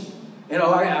condemnation. And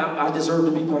I deserve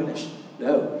to be punished.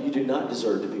 No, you do not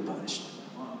deserve to be punished.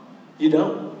 You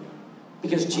don't.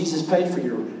 Because Jesus paid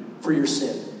for your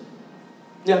sin.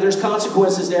 Now, there's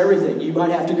consequences to everything. You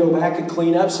might have to go back and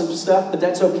clean up some stuff, but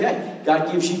that's okay.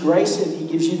 God gives you grace, and He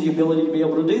gives you the ability to be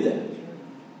able to do that.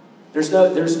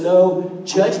 There's no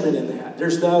judgment in that.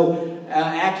 There's no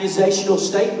accusational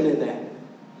statement in that.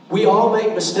 We all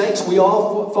make mistakes. We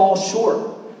all fall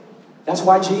short. That's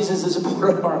why Jesus is a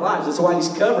part of our lives. That's why He's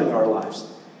covering our lives.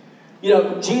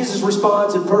 Jesus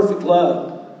responds in perfect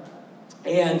love.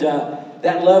 And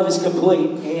that love is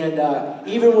complete. And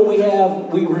even when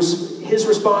His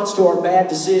response to our bad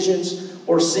decisions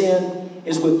or sin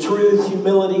is with truth,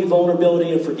 humility,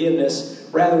 vulnerability, and forgiveness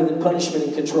rather than punishment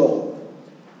and control.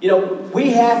 We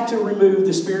have to remove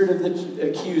the spirit of the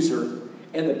accuser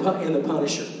and the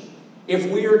punisher if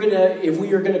we are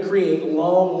gonna create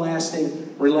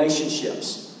long-lasting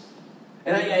relationships.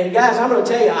 And guys, I'm going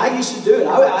to tell you, I used to do it.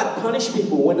 I'd punish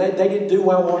people when they didn't do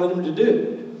what I wanted them to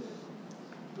do,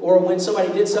 or when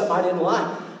somebody did something I didn't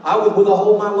like. I would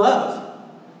withhold my love.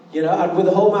 I'd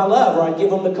withhold my love, or I'd give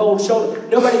them the cold shoulder.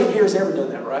 Nobody in here has ever done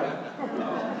that, right?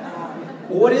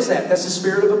 Well, what is that? That's the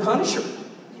spirit of a punisher.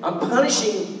 I'm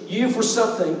punishing you for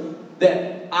something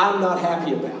that I'm not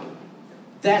happy about.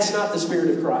 That's not the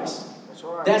Spirit of Christ.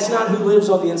 That's not who lives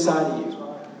on the inside of you.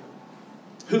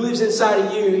 Who lives inside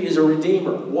of you is a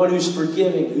Redeemer, one who's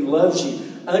forgiving, who loves you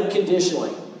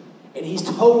unconditionally. And He's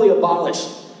totally abolished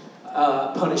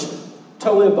punishment.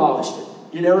 Totally abolished it.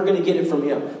 You're never going to get it from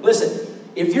Him. Listen,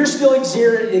 if you're still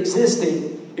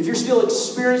existing, if you're still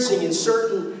experiencing in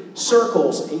certain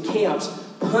circles and camps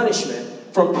punishment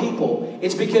from people,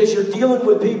 it's because you're dealing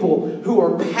with people who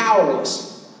are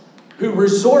powerless, who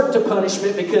resort to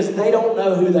punishment because they don't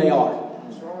know who they are.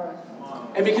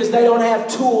 And because they don't have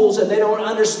tools and they don't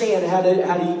understand how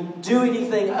to do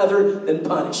anything other than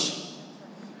punish.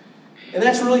 And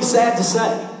that's really sad to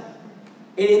say.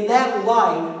 And in that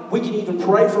light, we can even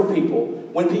pray for people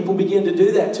when people begin to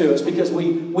do that to us, because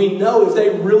we know if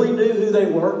they really knew who they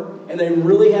were and they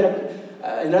really had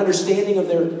an understanding of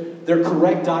their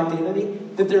correct identity,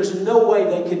 that there's no way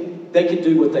they could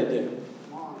do what they do.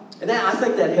 And I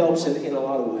think that helps in a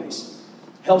lot of ways.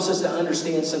 Helps us to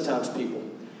understand sometimes people.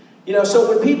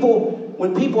 So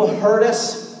when people hurt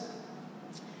us,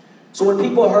 and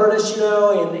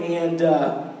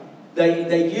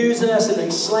they use us and they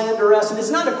slander us, and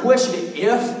it's not a question of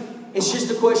if, it's just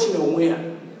a question of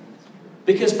when.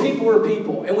 Because people are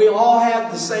people, and we all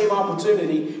have the same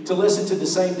opportunity to listen to the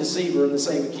same deceiver and the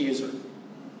same accuser.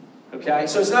 Okay?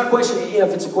 So it's not a question of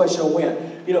if, it's a question of when.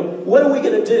 What are we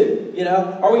going to do?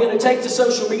 Are we going to take to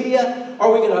social media? Are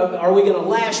we going to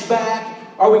lash back?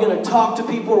 Are we going to talk to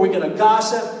people? Are we going to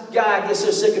gossip? God, I get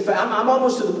so sick of it. I'm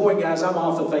almost to the point, guys, I'm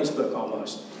off of Facebook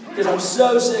almost. Because I'm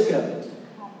so sick of it.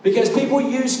 Because people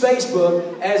use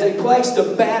Facebook as a place to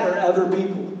batter other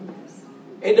people.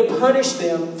 And to punish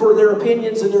them for their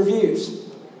opinions and their views.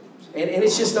 And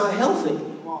it's just not healthy.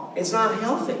 It's not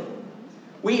healthy.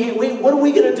 What are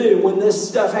we going to do when this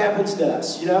stuff happens to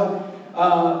us?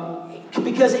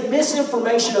 Because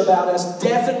misinformation about us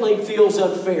definitely feels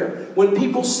unfair. When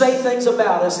people say things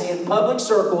about us in public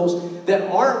circles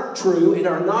that aren't true and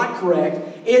are not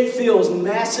correct, it feels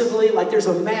massively like there's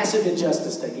a massive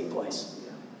injustice taking place.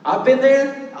 I've been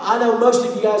there. I know most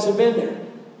of you guys have been there.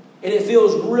 And it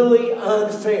feels really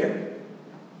unfair.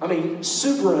 I mean,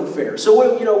 super unfair. So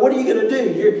what are you going to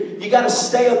do? You got to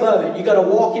stay above it. You got to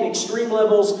walk in extreme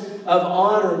levels of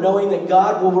honor, knowing that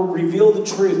God will reveal the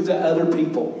truth to other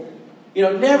people.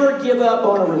 Never give up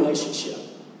on a relationship.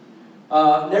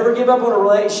 Never give up on a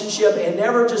relationship, and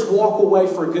never just walk away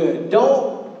for good.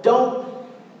 Don't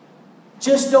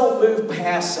move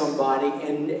past somebody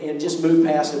and just move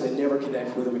past them and never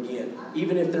connect with them again.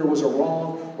 Even if there was a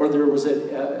wrong or there was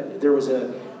an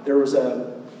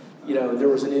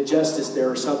injustice there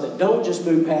or something. Don't just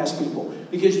move past people,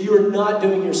 because you're not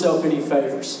doing yourself any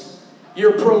favors.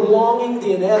 You're prolonging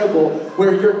the inedible,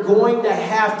 where you're going to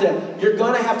have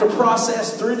to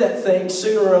process through that thing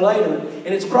sooner or later, and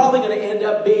it's probably going to end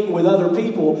up being with other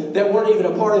people that weren't even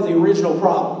a part of the original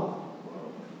problem.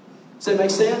 Does that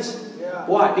make sense? Yeah.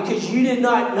 Why? Because you did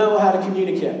not know how to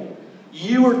communicate.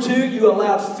 You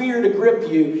allowed fear to grip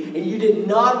you, and you did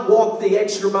not walk the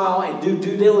extra mile and do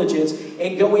due diligence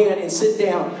and go in and sit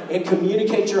down and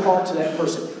communicate your heart to that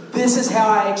person. This is how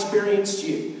I experienced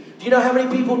you. Do you know how many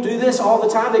people do this all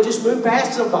the time? They just move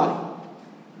past somebody.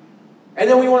 And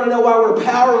then we want to know why we're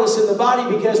powerless in the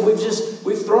body because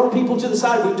we've thrown people to the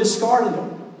side. We've discarded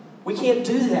them. We can't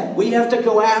do that. We have to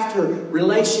go after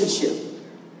relationship.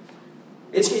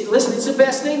 It's the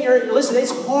best thing.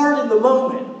 It's hard in the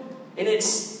moment. And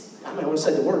I want to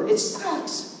say the word. It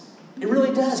sucks. It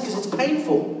really does because it's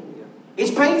painful.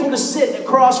 It's painful to sit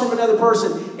across from another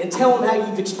person and tell them how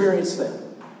you've experienced them.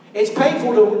 It's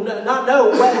painful to not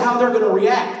know how they're going to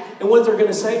react and what they're going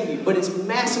to say to you. But it's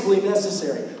massively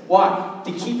necessary. Why?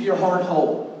 To keep your heart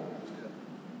whole.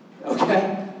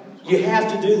 Okay? You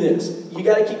have to do this. You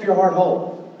got to keep your heart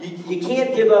whole. You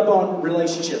can't give up on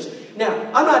relationships.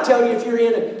 Now, I'm not telling you if you're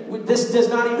in it, this does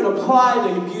not even apply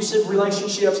to abusive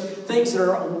relationships, things that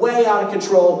are way out of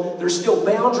control. There's still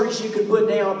boundaries you can put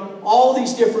down, all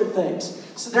these different things.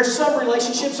 So there's some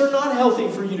relationships that are not healthy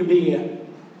for you to be in.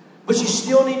 But you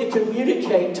still need to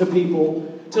communicate to people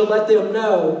to let them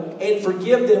know and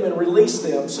forgive them and release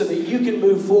them so that you can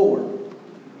move forward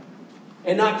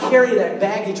and not carry that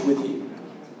baggage with you.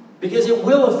 Because it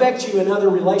will affect you in other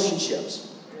relationships.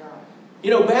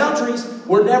 Boundaries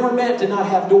were never meant to not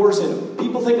have doors in them.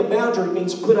 People think a boundary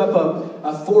means put up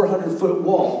a 400-foot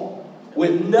wall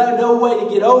with no way to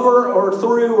get over or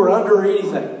through or under or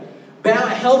anything.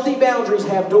 Healthy boundaries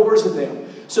have doors in them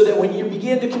so that when you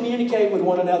begin to communicate with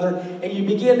one another and you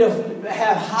begin to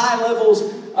have high levels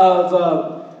of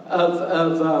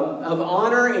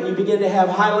honor and you begin to have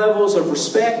high levels of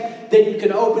respect, then you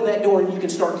can open that door and you can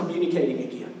start communicating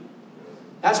again.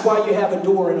 That's why you have a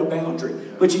door and a boundary.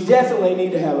 But you definitely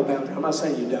need to have a boundary. I'm not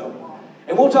saying you don't.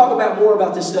 And we'll talk more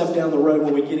about this stuff down the road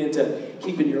when we get into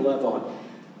keeping your love on.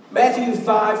 Matthew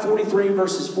 5:43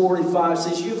 verses 45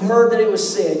 says, "You've heard that it was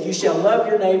said, you shall love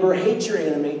your neighbor, hate your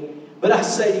enemy. But I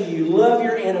say to you, love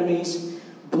your enemies,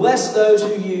 bless those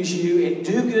who use you, and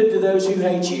do good to those who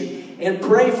hate you. And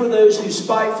pray for those who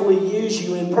spitefully use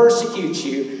you and persecute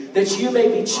you, that you may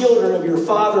be children of your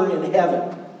Father in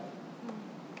heaven."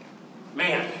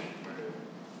 Man,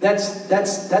 that's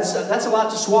a lot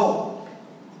to swallow.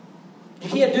 You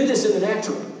can't do this in the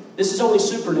natural. This is only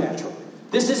supernatural.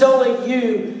 This is only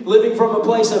you living from a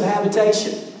place of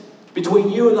habitation between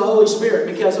you and the Holy Spirit.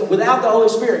 Because without the Holy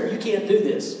Spirit, you can't do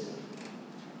this.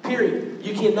 Period.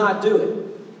 You cannot do it.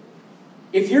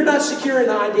 If you're not secure in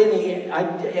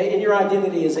your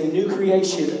identity as a new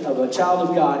creation of a child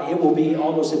of God, it will be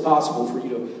almost impossible for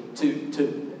you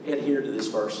to adhere to this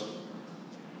verse.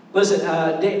 Listen,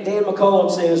 Dan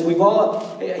McCollum says,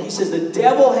 he says, the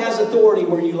devil has authority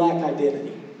where you lack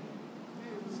identity.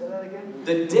 Say that again?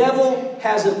 The devil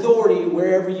has authority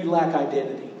wherever you lack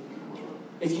identity.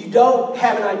 If you don't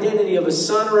have an identity of a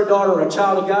son or a daughter or a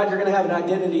child of God, you're going to have an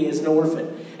identity as an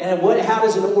orphan. And how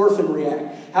does an orphan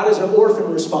react? How does an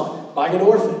orphan respond? Like an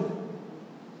orphan.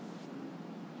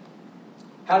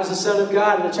 How does a son of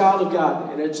God and a child of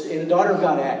God and a daughter of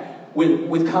God act?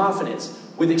 With confidence,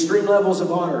 with extreme levels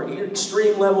of honor,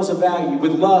 extreme levels of value,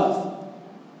 with love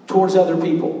towards other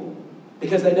people,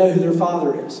 because they know who their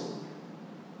Father is.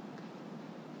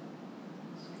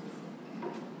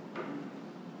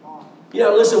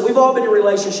 Listen, we've all been in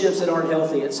relationships that aren't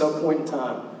healthy at some point in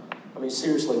time. I mean,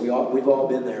 seriously, we've all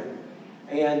been there.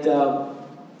 And,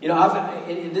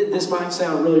 this might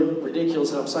sound really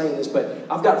ridiculous that I'm saying this, but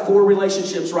I've got 4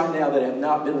 relationships right now that have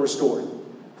not been restored.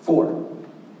 4.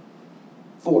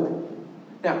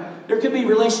 Now, there could be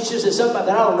relationships that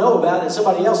I don't know about, that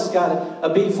somebody else has got a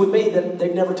beef with me that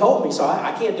they've never told me, so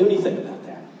I can't do anything about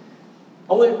that.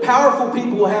 Only powerful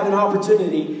people will have an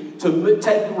opportunity to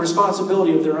take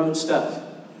responsibility of their own stuff.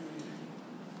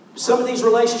 Some of these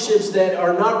relationships that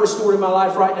are not restored in my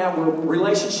life right now were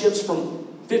relationships from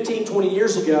 15, 20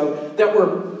 years ago that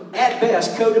were, at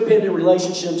best, codependent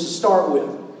relationships to start with.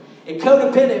 And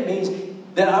codependent means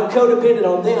that I'm codependent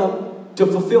on them to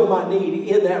fulfill my need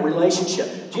in that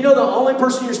relationship. Do you know the only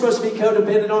person you're supposed to be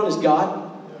codependent on is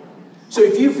God? So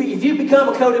if you become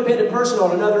a codependent person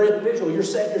on another individual, you're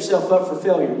setting yourself up for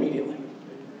failure immediately.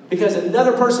 Because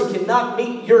another person cannot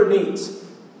meet your needs.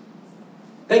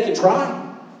 They can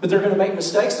try, but they're going to make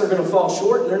mistakes, they're going to fall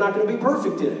short, and they're not going to be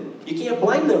perfect in it. You can't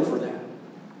blame them for that.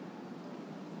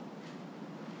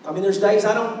 I mean, there's days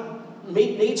I don't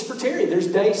meet needs for Terry. There's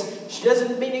days she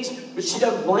doesn't meet needs, but she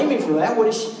doesn't blame me for that.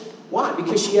 Why?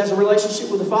 Because she has a relationship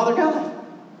with the Father God.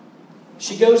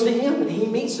 She goes to Him, and He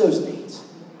meets those needs.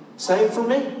 Same for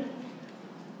me.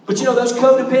 But those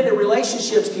codependent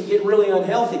relationships can get really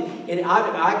unhealthy. And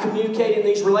I communicate in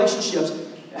these relationships,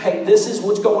 hey, this is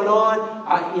what's going on.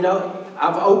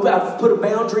 I've put a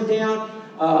boundary down.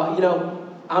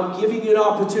 I'm giving you an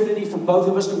opportunity for both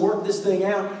of us to work this thing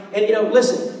out. And,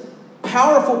 listen,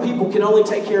 powerful people can only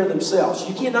take care of themselves.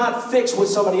 You cannot fix what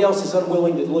somebody else is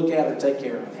unwilling to look at or take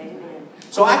care of.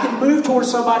 So I can move towards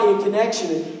somebody in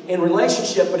connection, in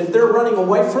relationship, but if they're running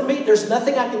away from me, there's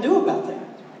nothing I can do about that.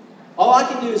 All I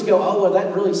can do is go, oh, well,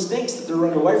 that really stinks that they're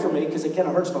running away from me because it kind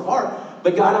of hurts my heart.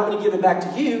 But God, I'm going to give it back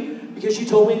to you because you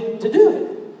told me to do it.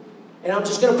 And I'm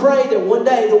just going to pray that one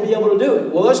day they'll be able to do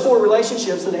it. Well, those 4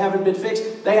 relationships that haven't been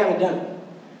fixed, they haven't done it.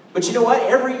 But you know what?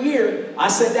 Every year, I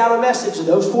send out a message to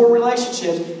those 4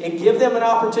 relationships and give them an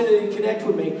opportunity to connect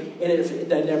with me, and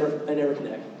they never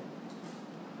connect.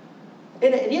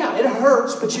 And yeah, it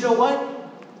hurts, but you know what?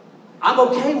 I'm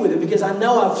okay with it because I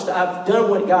know I've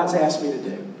done what God's asked me to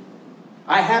do.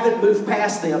 I haven't moved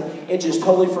past them and just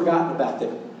totally forgotten about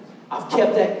them. I've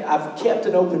kept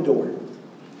an open door.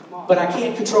 But I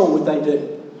can't control what they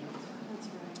do.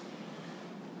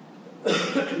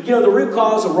 You know, the root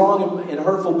cause of wrong and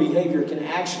hurtful behavior can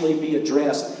actually be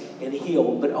addressed and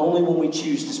healed, but only when we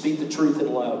choose to speak the truth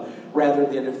in love rather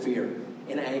than in fear,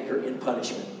 in anger, in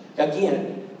punishment.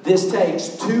 Again, this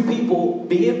takes 2 people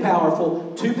being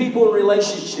powerful, 2 people in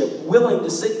relationship willing to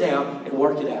sit down and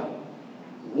work it out.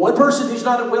 One person who's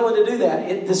not willing to do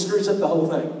that, this screws up the whole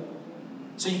thing.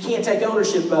 So you can't take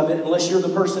ownership of it unless you're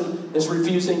the person that's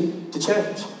refusing to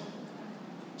change.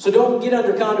 So don't get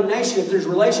under condemnation if there's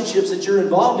relationships that you're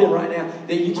involved in right now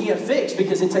that you can't fix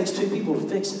because it takes 2 people to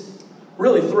fix it.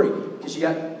 Really 3, because you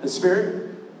got the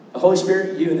Spirit, the Holy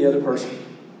Spirit, you, and the other person.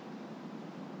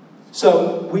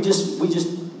 So we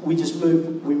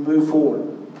move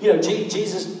forward. You know,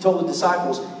 Jesus told the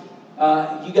disciples,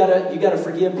 you gotta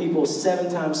forgive people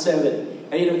 7 times 7.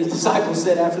 And you know, the disciples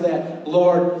said after that,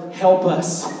 Lord, help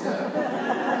us.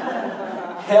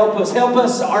 Help us.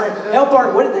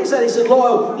 What did they say? They said,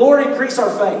 Lord, increase our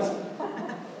faith.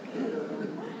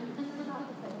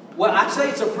 Well, I'd say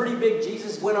it's a pretty big,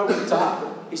 Jesus went over the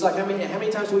top. He's like, how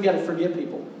many times do we got to forgive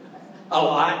people? A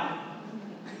lot.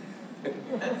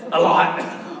 A lot.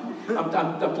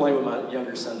 I'm playing with my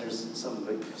younger son. There's some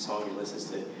big song he listens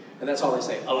to. And that's all they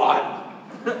say, a lot.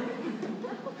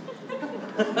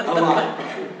 A lot.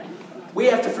 We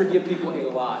have to forgive people a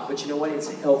lot, but you know what? It's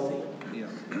healthy.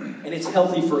 And it's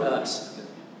healthy for us.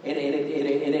 And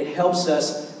it helps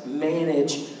us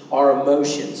manage our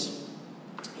emotions.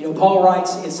 You know, Paul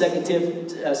writes in 2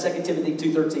 Timothy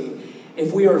 2:13,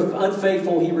 if we are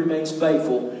unfaithful, he remains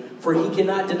faithful, for he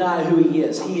cannot deny who he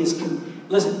is.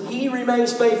 Listen, he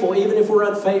remains faithful even if we're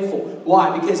unfaithful.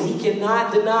 Why? Because he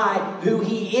cannot deny who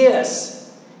he is.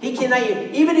 He cannot,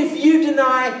 even if you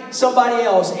deny somebody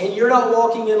else and you're not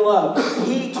walking in love,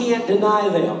 he can't deny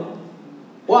them.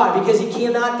 Why? Because he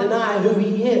cannot deny who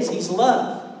he is. He's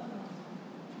love.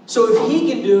 So if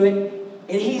he can do it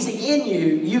and he's in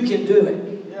you, you can do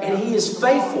it. Yeah. And he is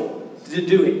faithful to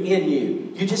do it in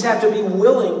you. You just have to be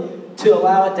willing to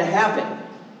allow it to happen.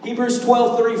 Hebrews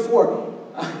 12:34.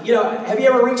 You know, have you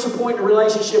ever reached a point in a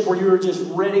relationship where you were just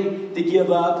ready to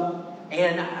give up?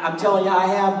 And I'm telling you, I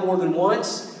have more than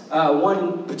once. One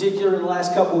in particular in the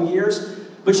last couple of years.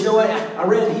 But you know what? I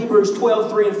read Hebrews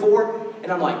 12:3 and 4,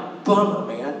 and I'm like, bummer,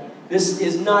 man. This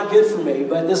is not good for me.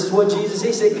 But this is what Jesus,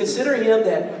 he said, consider him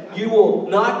that you will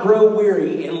not grow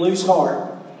weary and lose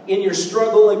heart in your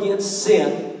struggle against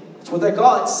sin. That's what they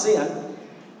call it, sin.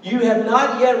 You have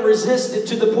not yet resisted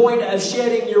to the point of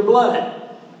shedding your blood.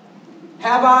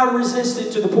 Have I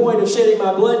resisted to the point of shedding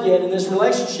my blood yet in this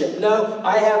relationship? No,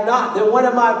 I have not. Then what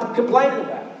am I complaining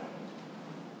about?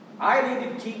 I need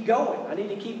to keep going. I need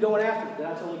to keep going after it. Did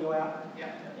I totally go out?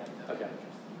 Yeah. Okay.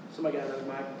 Somebody got another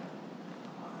mic?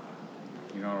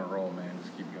 You're on a roll, man.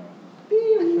 Just keep going.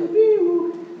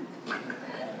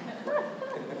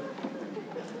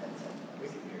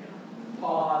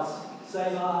 Pause.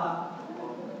 Say la.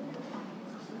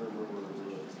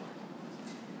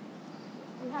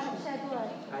 You haven't shed blood.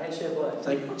 I had shed blood.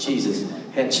 Thank you, Jesus.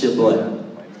 Had shed blood.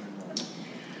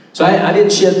 So I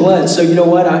didn't shed blood. So you know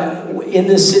what? In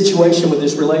this situation with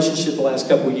this relationship the last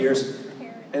couple of years,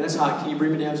 and that's hot. Can you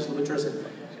bring me down just a little bit, Tristan?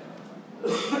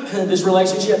 This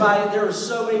relationship, there were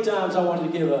so many times I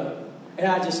wanted to give up. And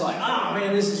I just like, oh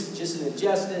man, this is just an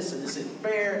injustice and this isn't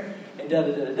fair and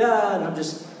da-da-da-da-da. And I'm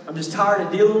just tired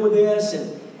of dealing with this.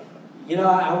 And, you know,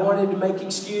 I wanted to make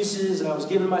excuses and I was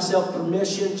giving myself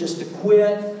permission just to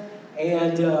quit.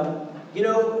 And, you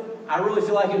know, I really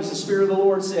feel like it was the Spirit of the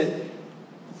Lord said,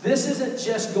 this isn't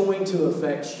just going to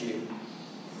affect you.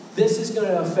 This is going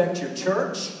to affect your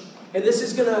church. And this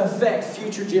is going to affect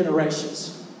future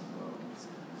generations.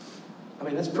 I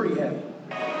mean, that's pretty heavy.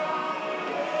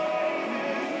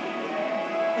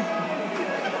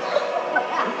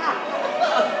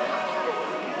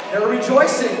 They're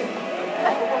rejoicing.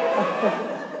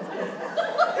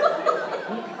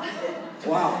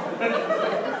 Wow.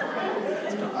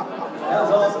 That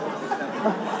was awesome.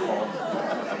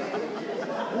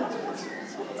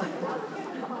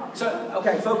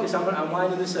 Okay, focus. I'm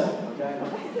lining this up. Okay,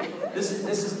 this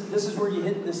is where you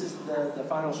hit. This is the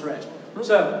final stretch.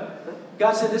 So,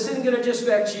 God said this isn't going to just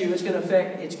affect you. It's going to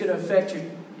affect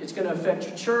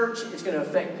your church. It's going to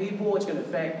affect people. It's going to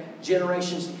affect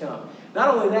generations to come.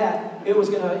 Not only that, it's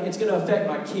going to affect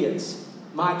my kids,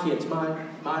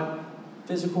 my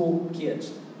physical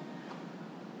kids.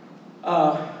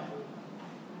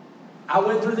 I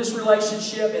went through this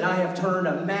relationship, and I have turned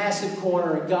a massive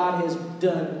corner, and God has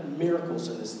done miracles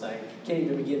in this thing. Can't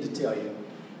even begin to tell you.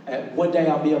 One day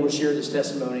I'll be able to share this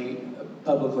testimony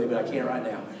publicly, but I can't right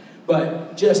now.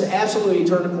 But just absolutely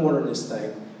turned a corner in this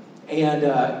thing. And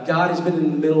God has been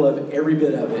in the middle of every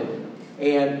bit of it.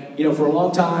 And, for a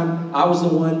long time, I was the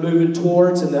one moving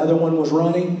towards, and the other one was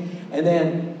running. And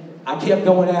then I kept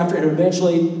going after it, and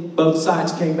eventually both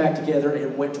sides came back together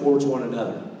and went towards one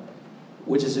another,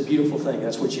 which is a beautiful thing.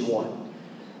 That's what you want.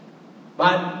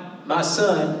 My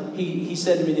son, he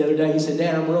said to me the other day, he said,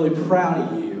 Dad, I'm really proud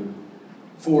of you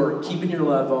for keeping your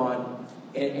love on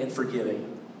and forgiving.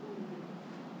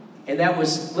 And that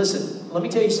was, listen, let me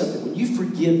tell you something. When you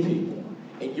forgive people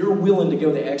and you're willing to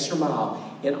go the extra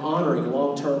mile in honoring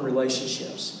long-term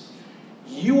relationships,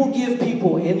 you will give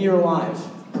people in your life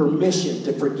permission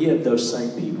to forgive those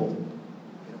same people.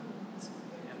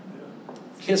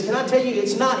 Because can I tell you,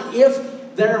 it's not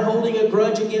if they're holding a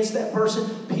grudge against that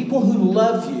person. People who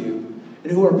love you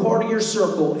and who are part of your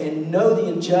circle and know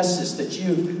the injustice that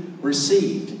you've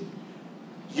received,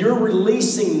 you're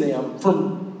releasing them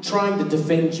from trying to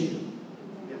defend you.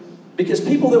 Because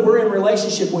people that we're in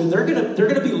relationship with, they're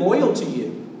gonna be loyal to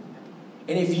you.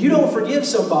 And if you don't forgive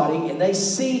somebody and they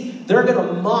see, they're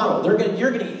gonna model,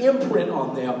 you're gonna imprint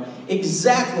on them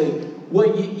exactly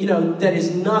what that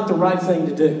is not the right thing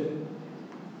to do.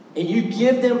 And you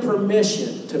give them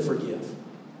permission to forgive.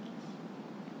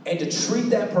 And to treat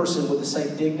that person with the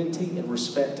same dignity and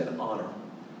respect and honor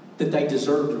that they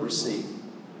deserve to receive.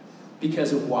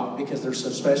 Because of what? Because they're so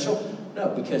special? No,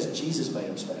 because Jesus made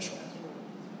them special.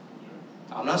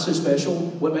 I'm not so special.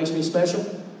 What makes me special?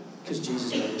 Because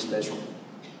Jesus made me special.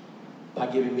 By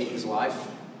giving me his life.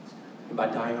 And by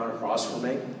dying on a cross for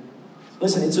me.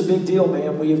 Listen, it's a big deal,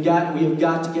 man. We have got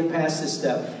to get past this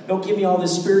stuff. Don't give me all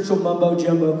this spiritual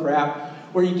mumbo-jumbo crap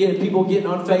where you get people getting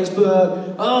on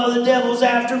Facebook, oh, the devil's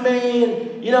after me,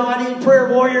 and, I need prayer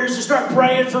warriors to start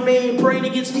praying for me and praying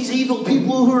against these evil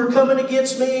people who are coming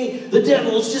against me. The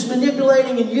devil's just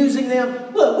manipulating and using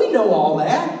them. Look, we know all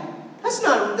that. That's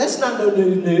not no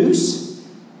new news.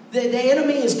 The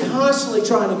enemy is constantly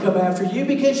trying to come after you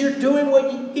because you're doing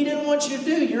what he didn't want you to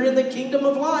do. You're in the kingdom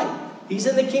of light. He's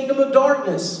in the kingdom of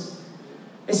darkness.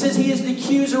 It says he is the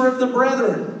accuser of the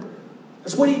brethren.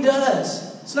 That's what he does.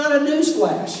 It's not a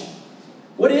newsflash.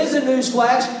 What is a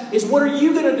newsflash is what are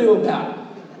you going to do about it?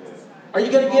 Are you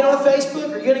going to get on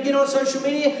Facebook? Are you going to get on social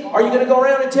media? Are you going to go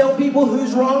around and tell people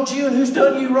who's wronged you and who's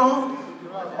done you wrong?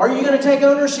 Are you going to take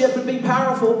ownership and be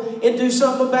powerful and do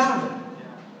something about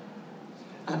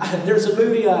it? There's a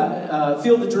movie,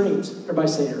 Field of Dreams.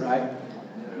 Everybody's seen it, right?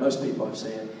 Most people have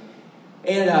seen it.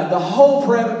 And the whole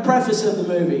preface of the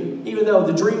movie, even though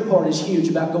the dream part is huge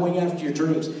about going after your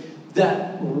dreams,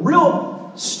 the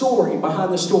real story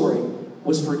behind the story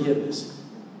was forgiveness.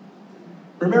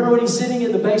 Remember when he's sitting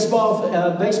in the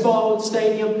baseball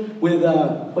stadium with,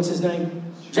 what's his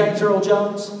name? James Earl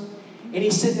Jones? And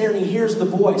he's sitting there and he hears the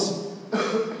voice,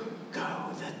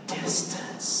 go the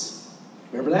distance.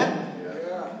 Remember that?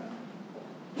 Yeah.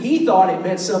 He thought it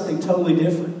meant something totally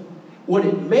different. What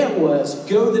it meant was,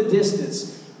 go the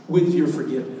distance with your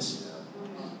forgiveness.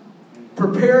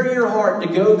 Prepare your heart to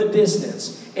go the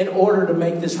distance in order to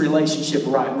make this relationship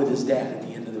right with his dad at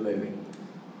the end of the movie.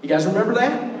 You guys remember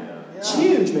that? Yeah. It's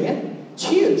huge, man. It's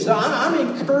huge. So I'm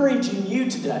encouraging you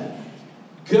today.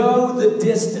 Go the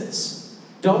distance.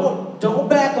 Don't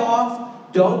back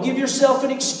off. Don't give yourself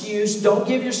an excuse. Don't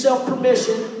give yourself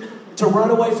permission to run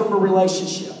away from a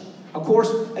relationship. Of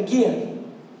course,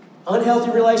 again,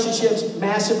 unhealthy relationships,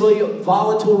 massively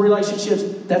volatile relationships,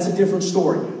 that's a different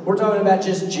story. We're talking about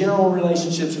just general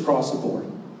relationships across the board.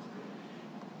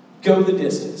 Go the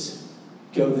distance.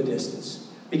 Go the distance.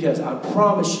 Because I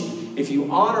promise you, if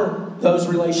you honor those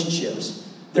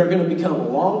relationships, they're going to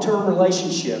become long-term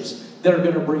relationships that are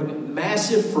going to bring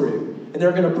massive fruit, and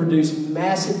they're going to produce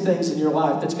massive things in your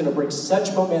life that's going to bring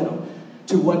such momentum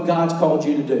to what God's called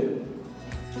you to do.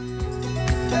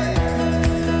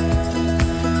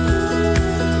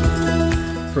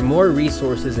 For more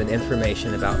resources and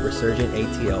information about Resurgent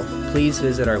ATL, please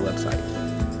visit our website,